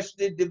has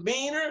the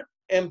demeanor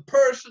and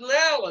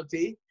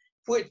personality,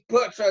 which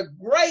puts a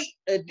great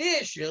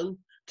addition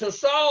to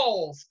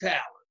Saul's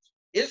talents.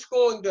 It's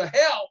going to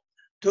help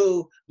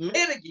to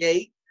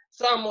mitigate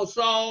some of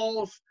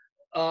Saul's,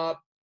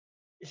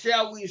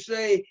 shall we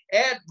say,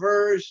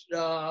 adverse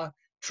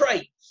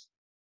traits.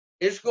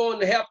 It's going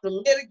to help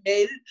to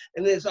mitigate it,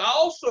 and it's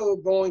also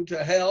going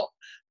to help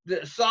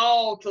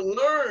Saul to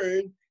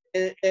learn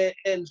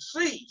and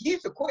see.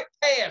 He's a quick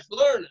fast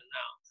learner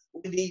now.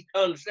 We need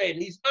to understand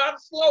he's not a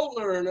slow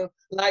learner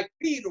like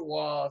Peter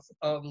was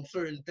on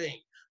certain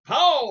things.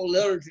 Paul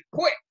learns it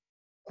quick.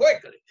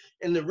 quickly.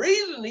 And the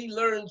reason he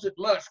learns it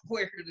much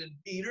quicker than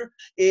Peter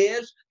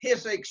is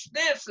his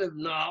extensive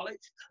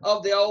knowledge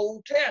of the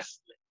Old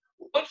Testament.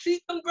 Once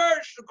he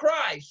converts to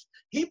Christ,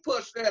 he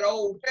puts that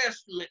Old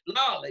Testament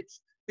knowledge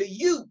to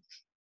use,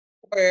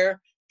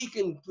 where he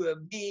can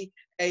be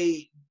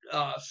a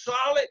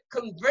solid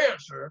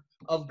convincer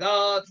of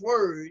God's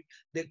word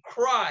that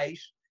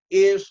Christ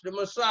is the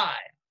Messiah.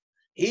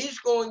 He's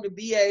going to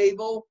be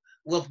able,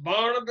 with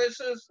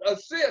Barnabas's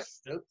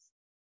assistance,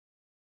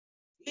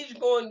 he's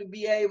going to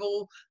be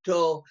able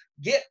to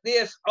get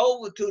this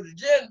over to the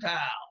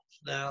Gentiles.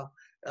 Now,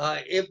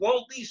 it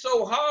won't be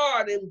so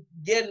hard in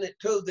getting it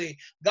to the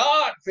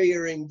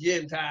God-fearing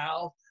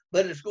Gentiles,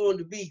 but it's going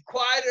to be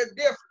quite a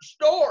different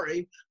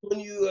story when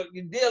you're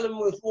dealing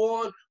with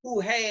one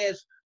who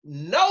has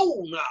no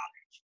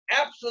knowledge,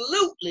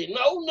 absolutely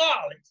no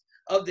knowledge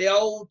of the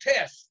Old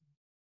Testament.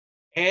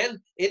 And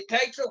it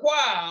takes a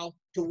while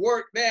to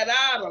work that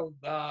out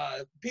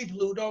of people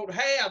who don't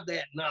have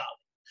that knowledge.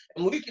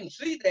 And we can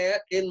see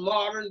that in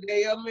modern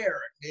day America,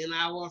 in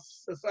our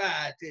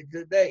society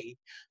today,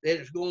 that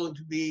it's going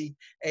to be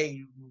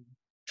a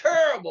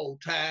terrible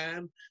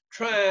time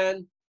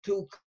trying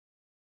to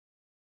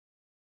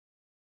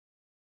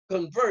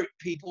convert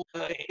people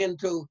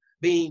into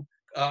being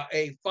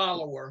a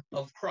follower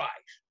of Christ.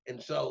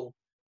 And so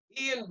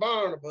he and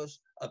Barnabas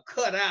are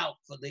cut out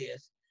for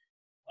this,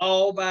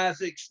 all by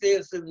his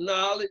extensive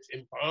knowledge,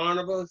 and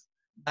Barnabas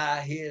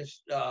by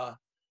his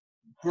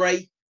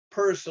great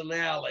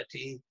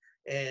personality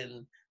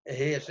and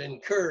his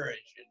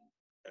encouragement,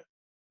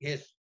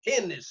 his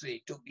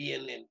tendency to be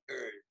an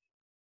encourager.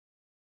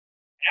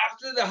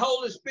 After the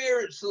Holy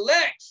Spirit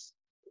selects,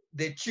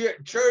 the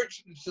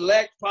church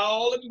selects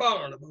Paul and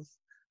Barnabas,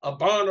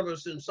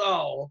 Barnabas and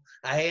Saul.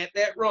 I had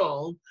that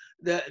wrong.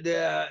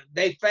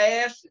 They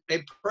fasted,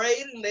 they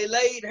prayed, and they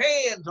laid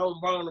hands on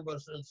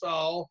Barnabas and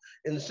Saul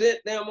and sent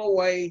them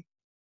away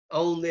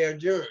on their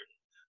journey.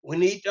 We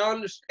need to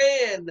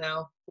understand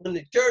now, when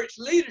the church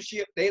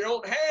leadership, they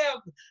don't have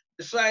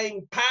the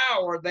same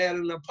power that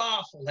an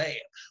apostle has.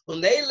 When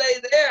they lay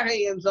their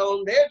hands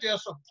on, they're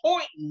just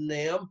appointing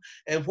them.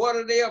 And what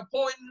are they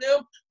appointing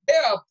them?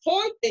 They're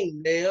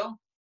appointing them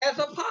as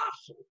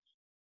apostles.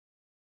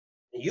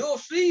 And you'll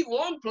see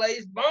one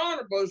place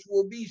Barnabas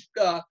will be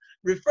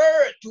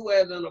referred to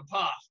as an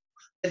apostle.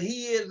 That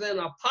he is an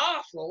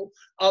apostle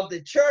of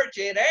the church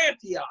at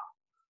Antioch.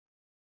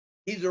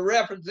 He's a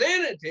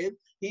representative.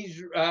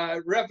 He's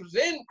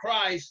representing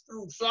Christ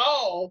through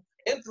Saul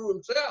and through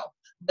himself,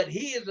 but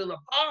he is an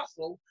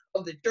apostle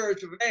of the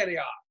church of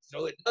Antioch.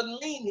 So it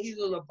doesn't mean he's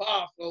an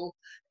apostle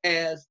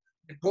as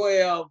the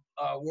 12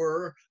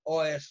 were,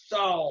 or as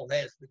Saul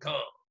has become.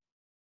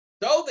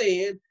 So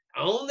then,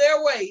 on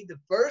their way, the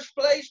first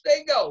place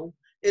they go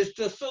is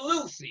to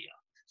Seleucia.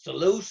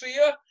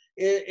 Seleucia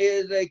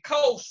is a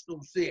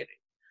coastal city.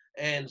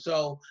 And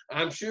so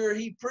I'm sure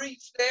he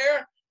preached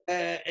there.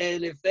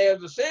 And if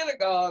there's a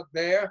synagogue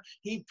there,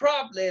 he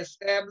probably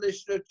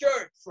established a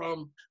church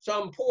from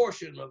some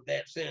portion of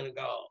that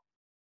synagogue.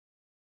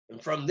 And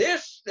from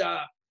this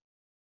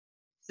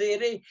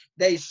city,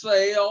 they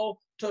sailed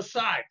to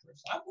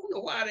Cyprus. I wonder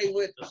why they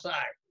went to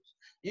Cyprus.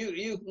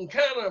 You can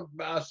kind of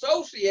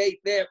associate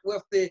that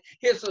with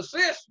his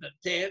assistant,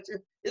 can't you?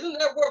 Isn't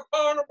that where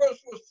Barnabas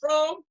was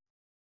from?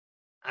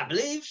 I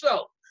believe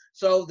so.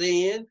 So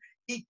then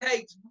he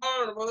takes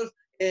Barnabas,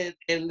 and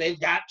they've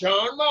got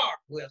John Mark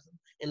with them,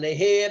 and they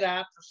head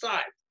out to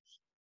Cyprus.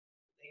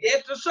 They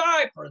get to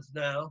Cyprus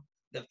now.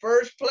 The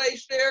first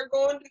place they're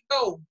going to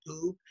go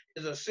to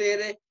is a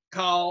city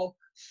called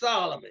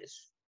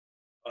Salamis,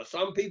 or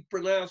some people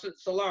pronounce it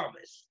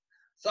Salamis.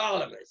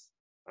 Salamis.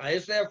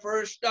 It's their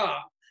first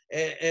stop,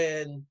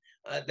 and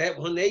that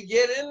when they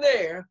get in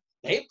there,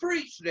 they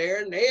preach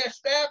there, and they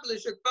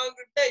establish a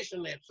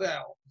congregation at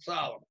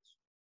Salamis.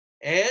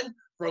 And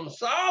from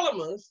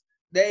Salamis,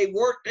 they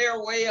work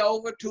their way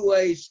over to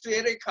a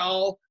city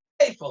called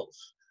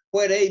Paphos,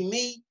 where they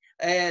meet,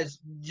 as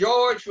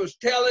George was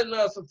telling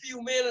us a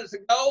few minutes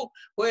ago,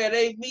 where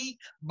they meet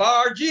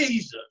Bar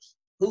Jesus,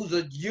 who's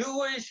a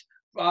Jewish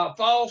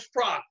false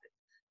prophet.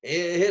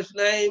 His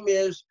name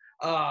is,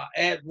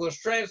 and was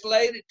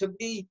translated to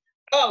be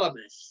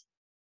Elymas.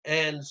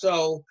 And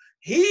so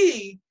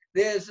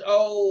this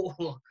old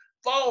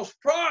false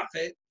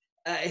prophet,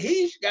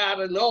 he's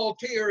got an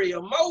ulterior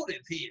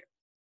motive here.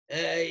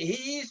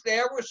 He's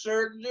there with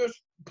Sergius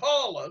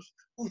Paulus,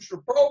 who's the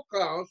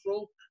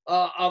proconsul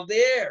of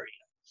the area.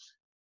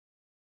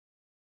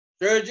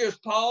 Sergius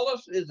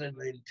Paulus is an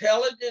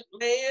intelligent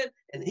man,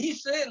 and he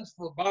sends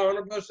for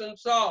Barnabas and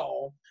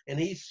Saul, and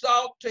he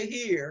sought to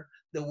hear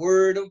the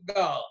word of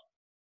God.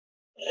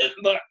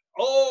 But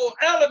old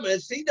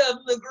Elymas, he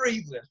doesn't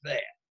agree with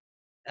that.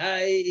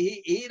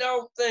 He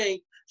don't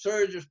think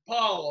Sergius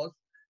Paulus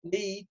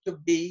need to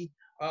be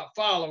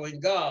following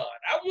God.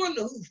 I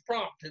wonder who's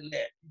prompting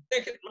that. You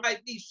think it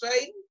might be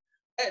Satan?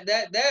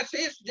 That's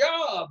his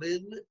job,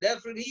 isn't it?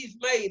 That's what he's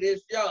made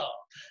his job.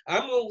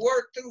 I'm going to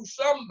work through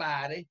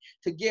somebody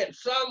to get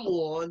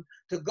someone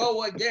to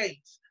go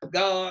against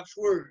God's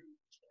word.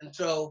 And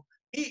so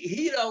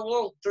He don't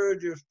want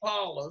Sergius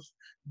Paulus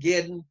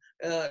getting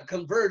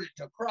converted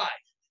to Christ.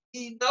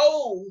 He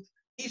knows,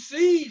 he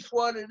sees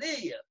what it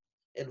is.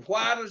 And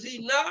why does he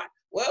not?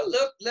 Well,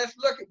 let's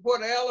look at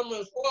what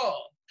Elymas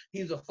was.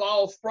 He's a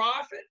false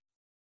prophet,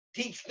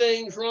 teach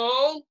things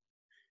wrong.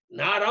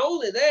 Not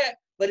only that,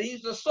 but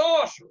he's a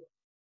sorcerer.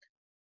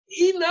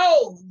 He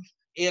knows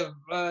if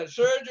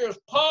Sergius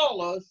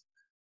Paulus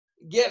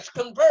gets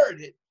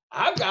converted,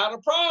 I've got a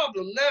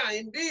problem now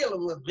in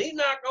dealing with him. He's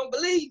not going to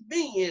believe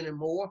me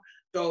anymore.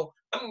 So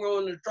I'm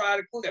going to try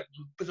to quit.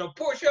 So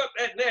push up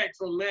that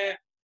next one, Matt.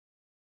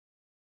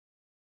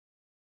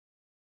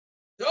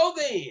 So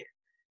then,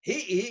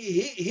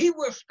 he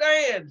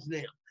withstands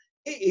them.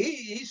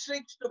 He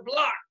seeks to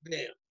block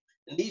them.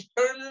 And he's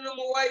turning them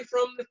away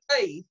from the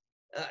faith,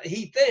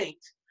 he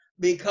thinks,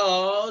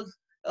 because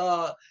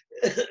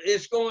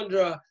it's going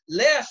to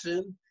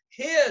lessen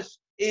his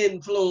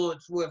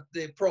influence with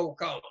the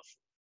proconsul.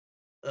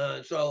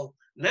 So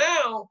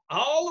now,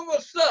 all of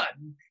a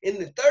sudden, in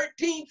the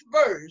 13th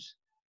verse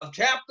of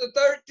chapter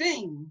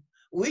 13,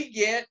 we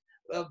get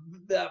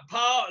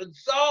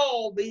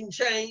Saul being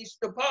changed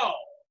to Paul.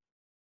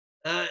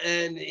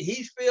 And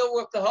he's filled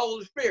with the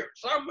Holy Spirit.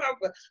 So I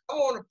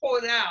want to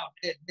point out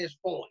at this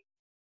point,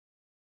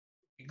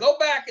 go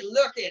back and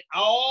look at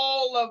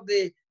all of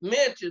the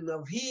mention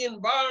of he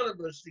and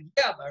Barnabas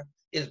together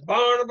is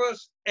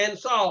Barnabas and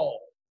Saul.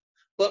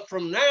 But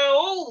from now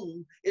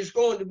on, it's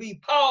going to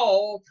be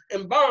Paul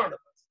and Barnabas.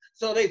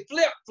 So they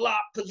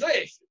flip-flop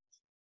positions,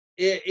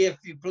 if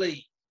you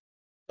please.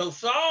 So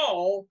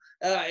Saul,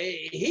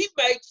 he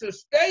makes a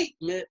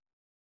statement.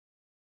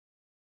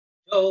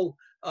 So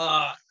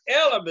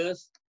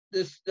Elymas,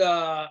 this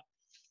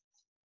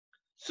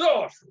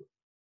sorcerer,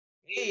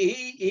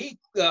 he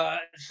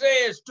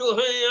says to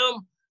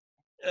him,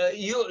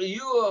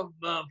 you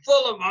are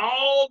full of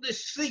all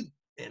deceit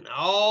and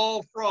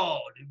all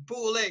fraud and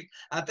pull leg.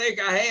 I think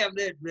I have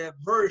that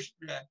verse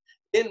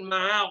in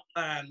my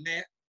outline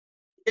there.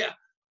 Yeah,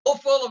 oh,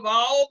 full of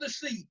all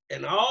deceit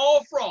and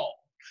all fraud,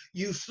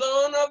 you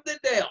son of the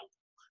devil,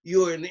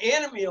 you are an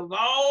enemy of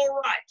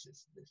all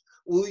righteousness.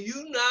 Will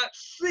you not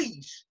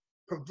cease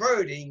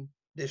perverting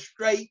the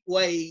straight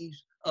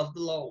ways of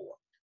the Lord?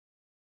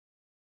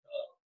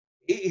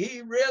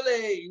 He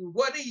really,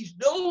 what he's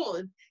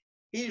doing,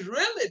 he's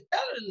really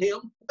telling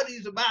him what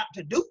he's about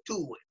to do to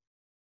him.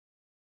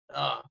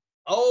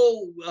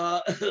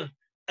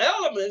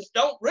 Elymas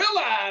don't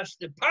realize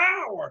the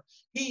power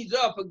he's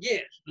up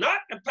against.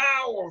 Not the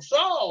power of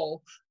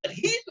Saul, but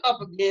he's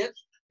up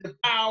against the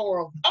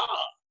power of God.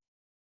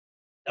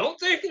 Don't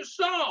think it's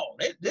Saul.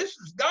 This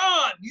is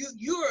God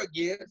you're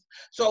against.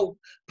 So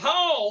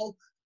Paul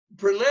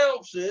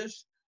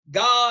pronounces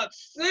God's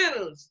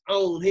sentence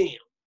on him.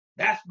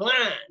 That's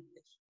blindness.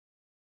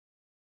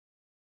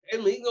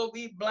 And he's going to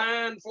be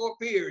blind for a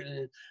period.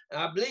 And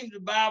I believe the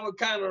Bible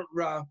kind of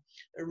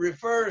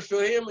refers to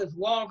him as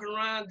walking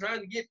around trying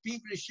to get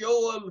people to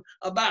show him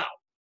about.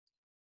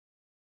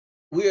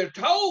 We're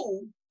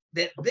told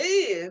that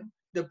then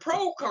the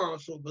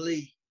proconsul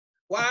believed.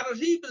 Why does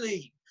he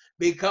believe?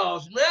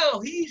 Because now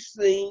he's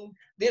seen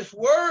this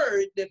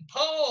word that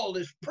Paul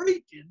is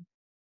preaching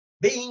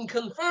being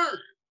confirmed.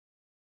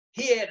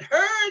 He had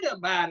heard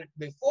about it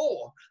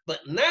before,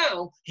 but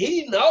now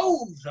he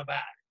knows about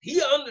it.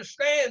 He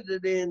understands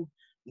it in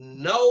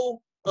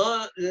no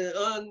outline.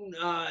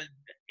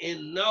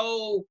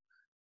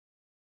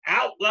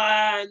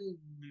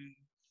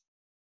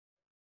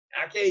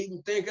 I can't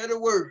even think of the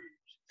words.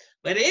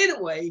 But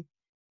anyway,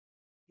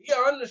 he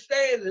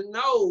understands and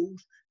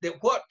knows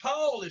that what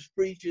Paul is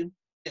preaching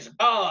is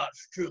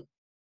God's truth.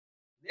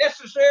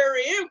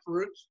 Necessary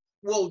inference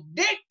will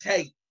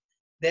dictate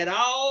that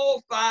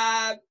all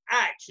 5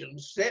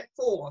 actions set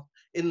forth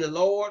in the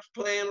Lord's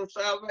plan of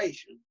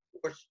salvation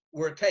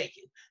were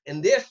taken.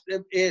 And this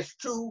is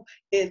true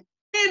in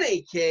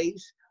any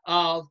case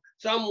of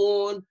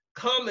someone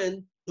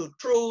coming to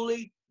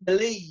truly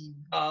believe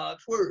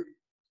God's word.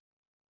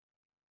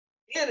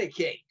 Any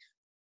case,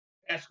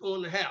 that's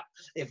going to happen.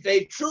 If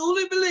they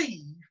truly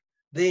believe,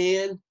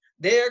 then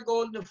they're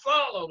going to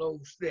follow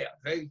those steps.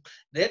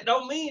 That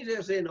don't mean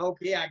just saying,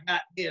 okay, I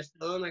got this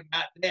done, I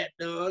got that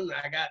done,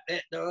 I got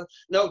that done.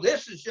 No,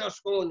 this is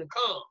just going to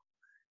come.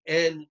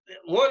 And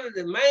one of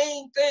the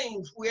main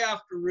things we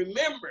have to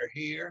remember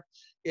here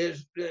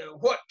is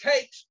what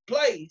takes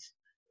place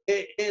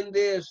in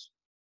this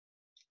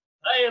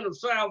plan of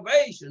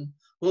salvation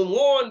when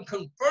one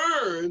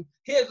confirms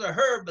his or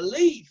her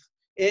belief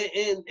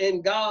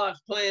in God's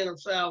plan of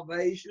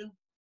salvation.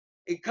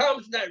 It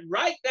comes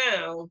right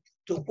down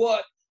to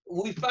what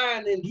we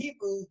find in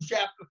Hebrews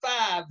chapter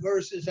 5,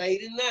 verses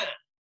 8 and 9,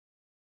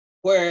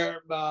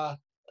 where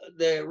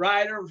the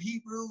writer of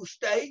Hebrews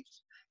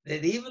states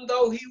that even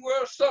though he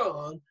were a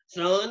son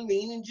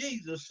meaning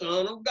Jesus,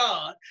 son of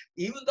God,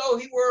 even though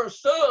he were a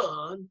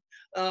son,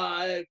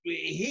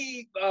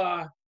 he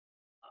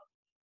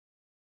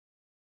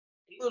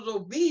was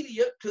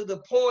obedient to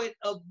the point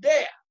of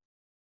death.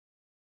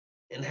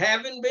 And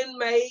having been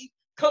made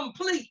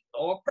complete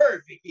or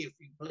perfect, if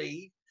you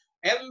please,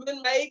 having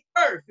been made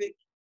perfect,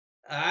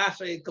 I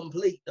say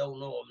complete though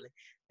normally,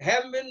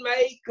 having been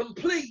made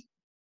complete,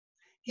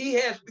 he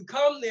has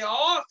become the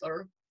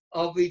author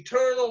of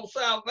eternal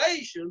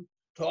salvation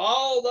to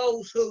all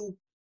those who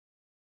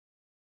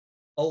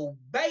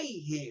obey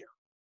him.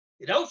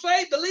 He don't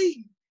say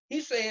believe,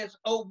 he says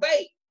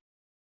obey.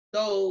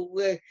 So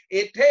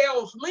it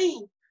tells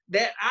me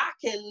that I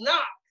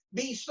cannot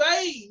be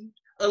saved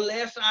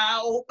unless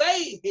I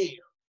obey him.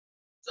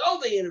 So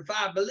then if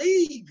I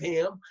believe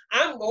him,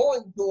 I'm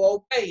going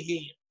to obey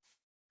him.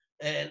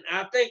 And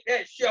I think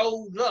that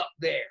shows up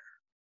there.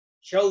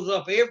 Shows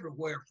up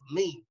everywhere for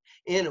me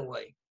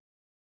anyway.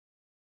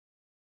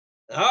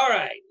 All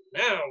right.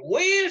 Now,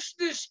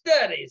 Wednesday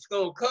study. It's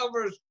going to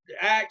cover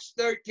Acts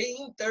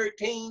 13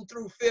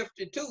 through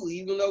 52.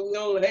 Even though we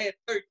only had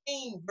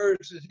 13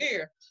 verses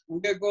here,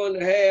 we're going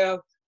to have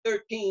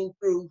 13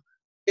 through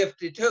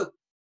 52.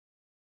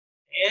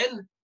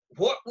 And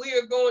what we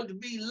are going to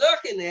be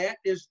looking at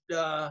is,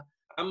 I'm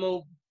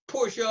going to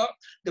push up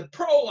the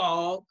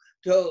prologue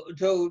to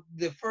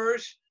the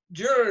first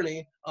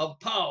journey of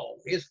Paul.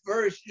 His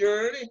first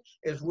journey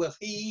is with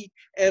he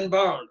and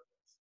Barnabas.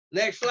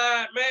 Next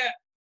slide, Matt.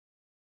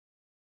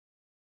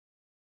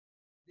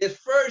 This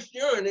first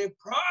journey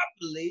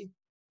probably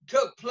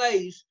took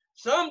place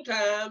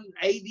sometime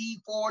AD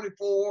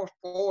 44,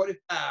 45,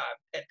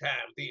 that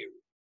time period.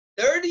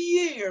 30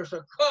 years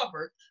are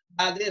covered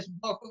by this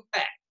book of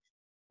Acts.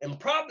 And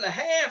probably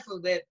half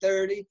of that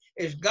 30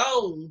 is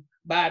gone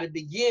by the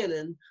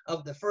beginning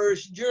of the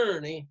first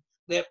journey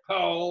that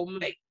Paul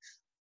makes.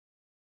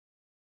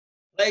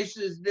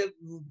 Places that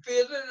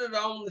visited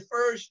on the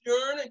first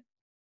journey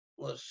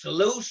was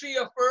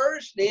Seleucia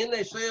first, then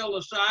they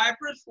sailed to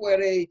Cyprus, where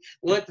they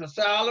went to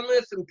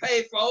Salamis and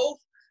Paphos.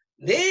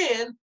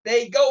 Then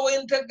they go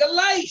into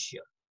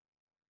Galatia.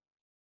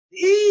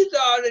 These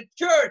are the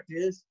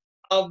churches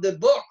of the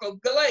book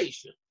of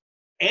Galatians: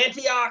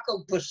 Antioch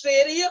of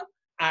Pisidia,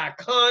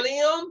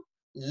 Iconium,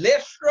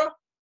 Lystra,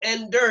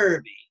 and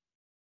Derbe.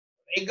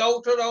 They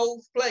go to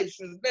those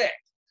places next.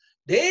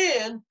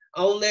 Then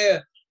on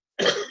their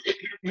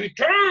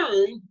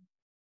return,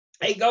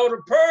 they go to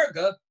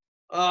Perga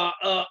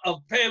of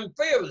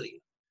Pamphylia.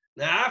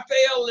 Now I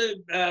failed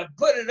to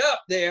put it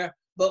up there,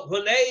 but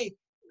when they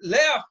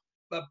left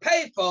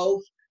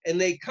Paphos and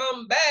they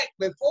come back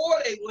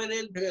before they went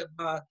into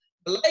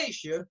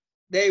Galatia,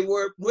 they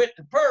went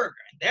to Perga.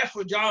 That's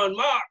where John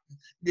Mark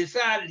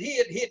decided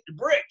he'd hit the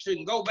bricks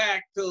and go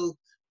back to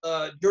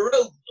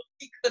Jerusalem.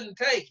 He couldn't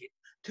take it.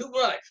 Too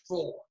much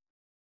for him.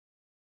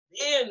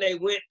 Then they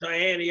went to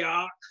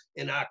Antioch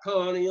and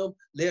Iconium,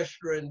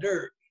 Lystra, and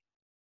Derbe.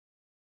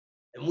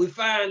 And we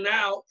find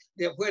out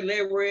that when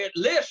they were at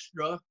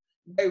Lystra,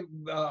 they,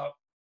 well,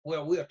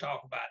 we'll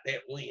talk about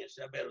that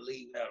Wednesday. I better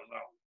leave that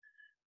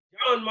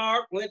alone. John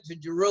Mark went to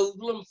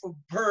Jerusalem for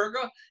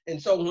Perga,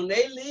 and so when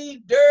they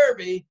leave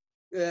Derbe,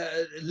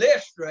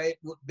 Lystra it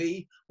would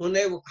be, when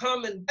they were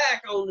coming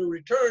back on the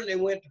return, they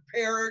went to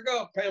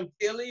Perga,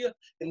 Pamphylia,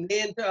 and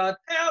then to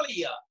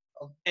Italia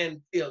of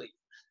Pamphylia.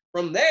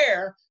 From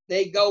there,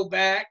 they go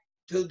back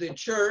to the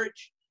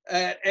church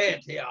at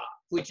Antioch,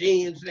 which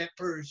ends that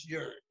first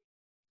journey.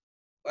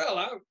 Well,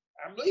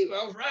 I believe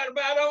I was right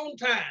about on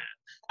time.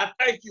 I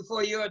thank you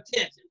for your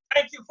attention.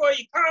 Thank you for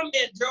your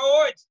comment,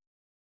 George.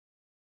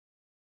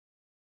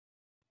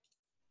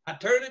 I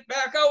turn it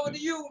back over to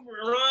you,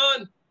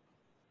 Ron.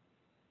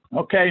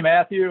 Okay,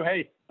 Matthew.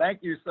 Hey, thank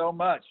you so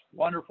much.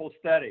 Wonderful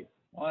study.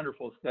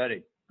 Wonderful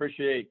study.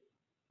 Appreciate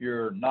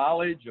your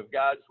knowledge of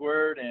God's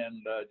word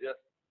and just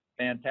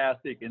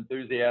fantastic,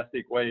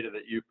 enthusiastic way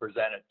that you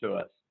present it to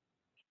us.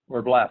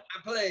 We're blessed.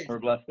 My pleasure. We're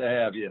blessed to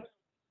have you.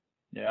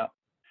 Yeah.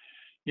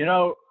 You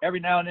know, every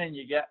now and then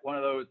you get one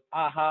of those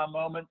aha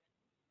moments.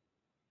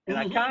 And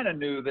I kind of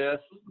knew this,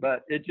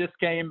 but it just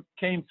came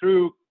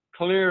through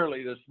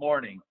clearly this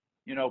morning.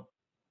 You know,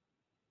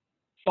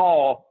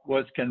 Saul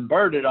was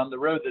converted on the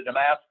road to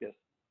Damascus,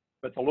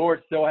 but the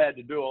Lord still had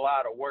to do a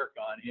lot of work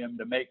on him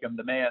to make him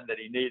the man that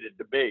he needed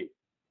to be.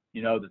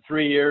 You know, the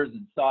 3 years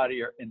in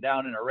Saudi and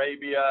down in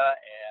Arabia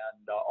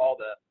and all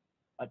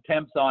the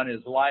attempts on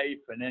his life.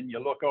 And then you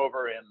look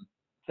over in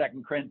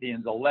 2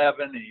 Corinthians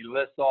 11 and he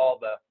lists all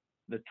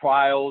the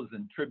trials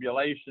and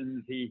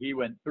tribulations he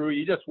went through.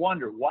 You just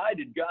wonder, why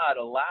did God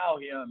allow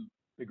him,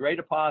 the great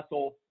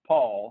apostle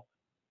Paul,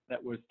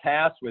 that was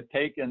tasked with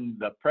taking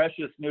the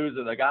precious news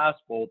of the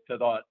gospel to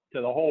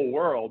the whole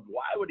world?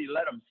 Why would he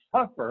let him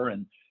suffer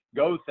and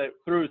go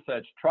through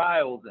such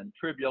trials and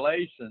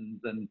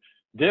tribulations and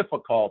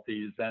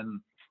difficulties?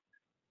 And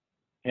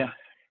yeah,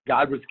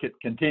 God was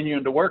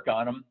continuing to work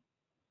on him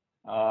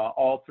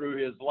all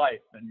through his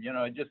life. And, you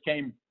know, it just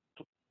came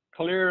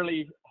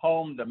clearly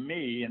home to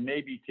me and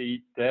maybe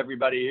to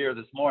everybody here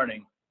this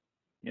morning.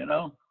 You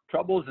know,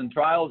 troubles and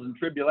trials and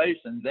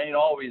tribulations ain't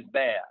always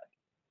bad.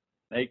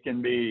 They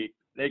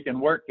can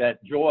work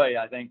that joy,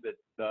 I think,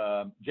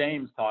 that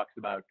James talks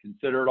about.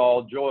 Consider it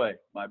all joy,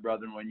 my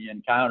brethren, when you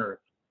encounter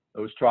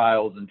those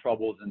trials and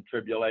troubles and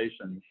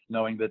tribulations,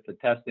 knowing that the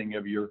testing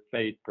of your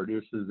faith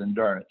produces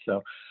endurance.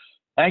 So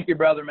thank you,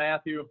 Brother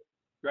Matthew.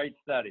 Great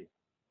study.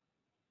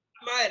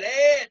 I might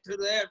add to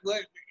that,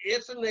 but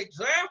it's an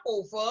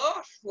example for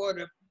us for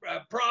the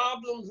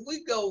problems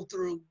we go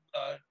through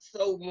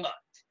so much.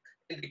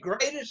 And the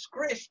greatest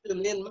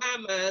Christian in my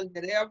mind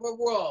that ever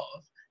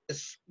was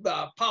is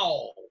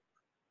Paul.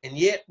 And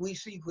yet we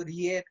see what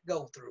he had to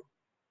go through.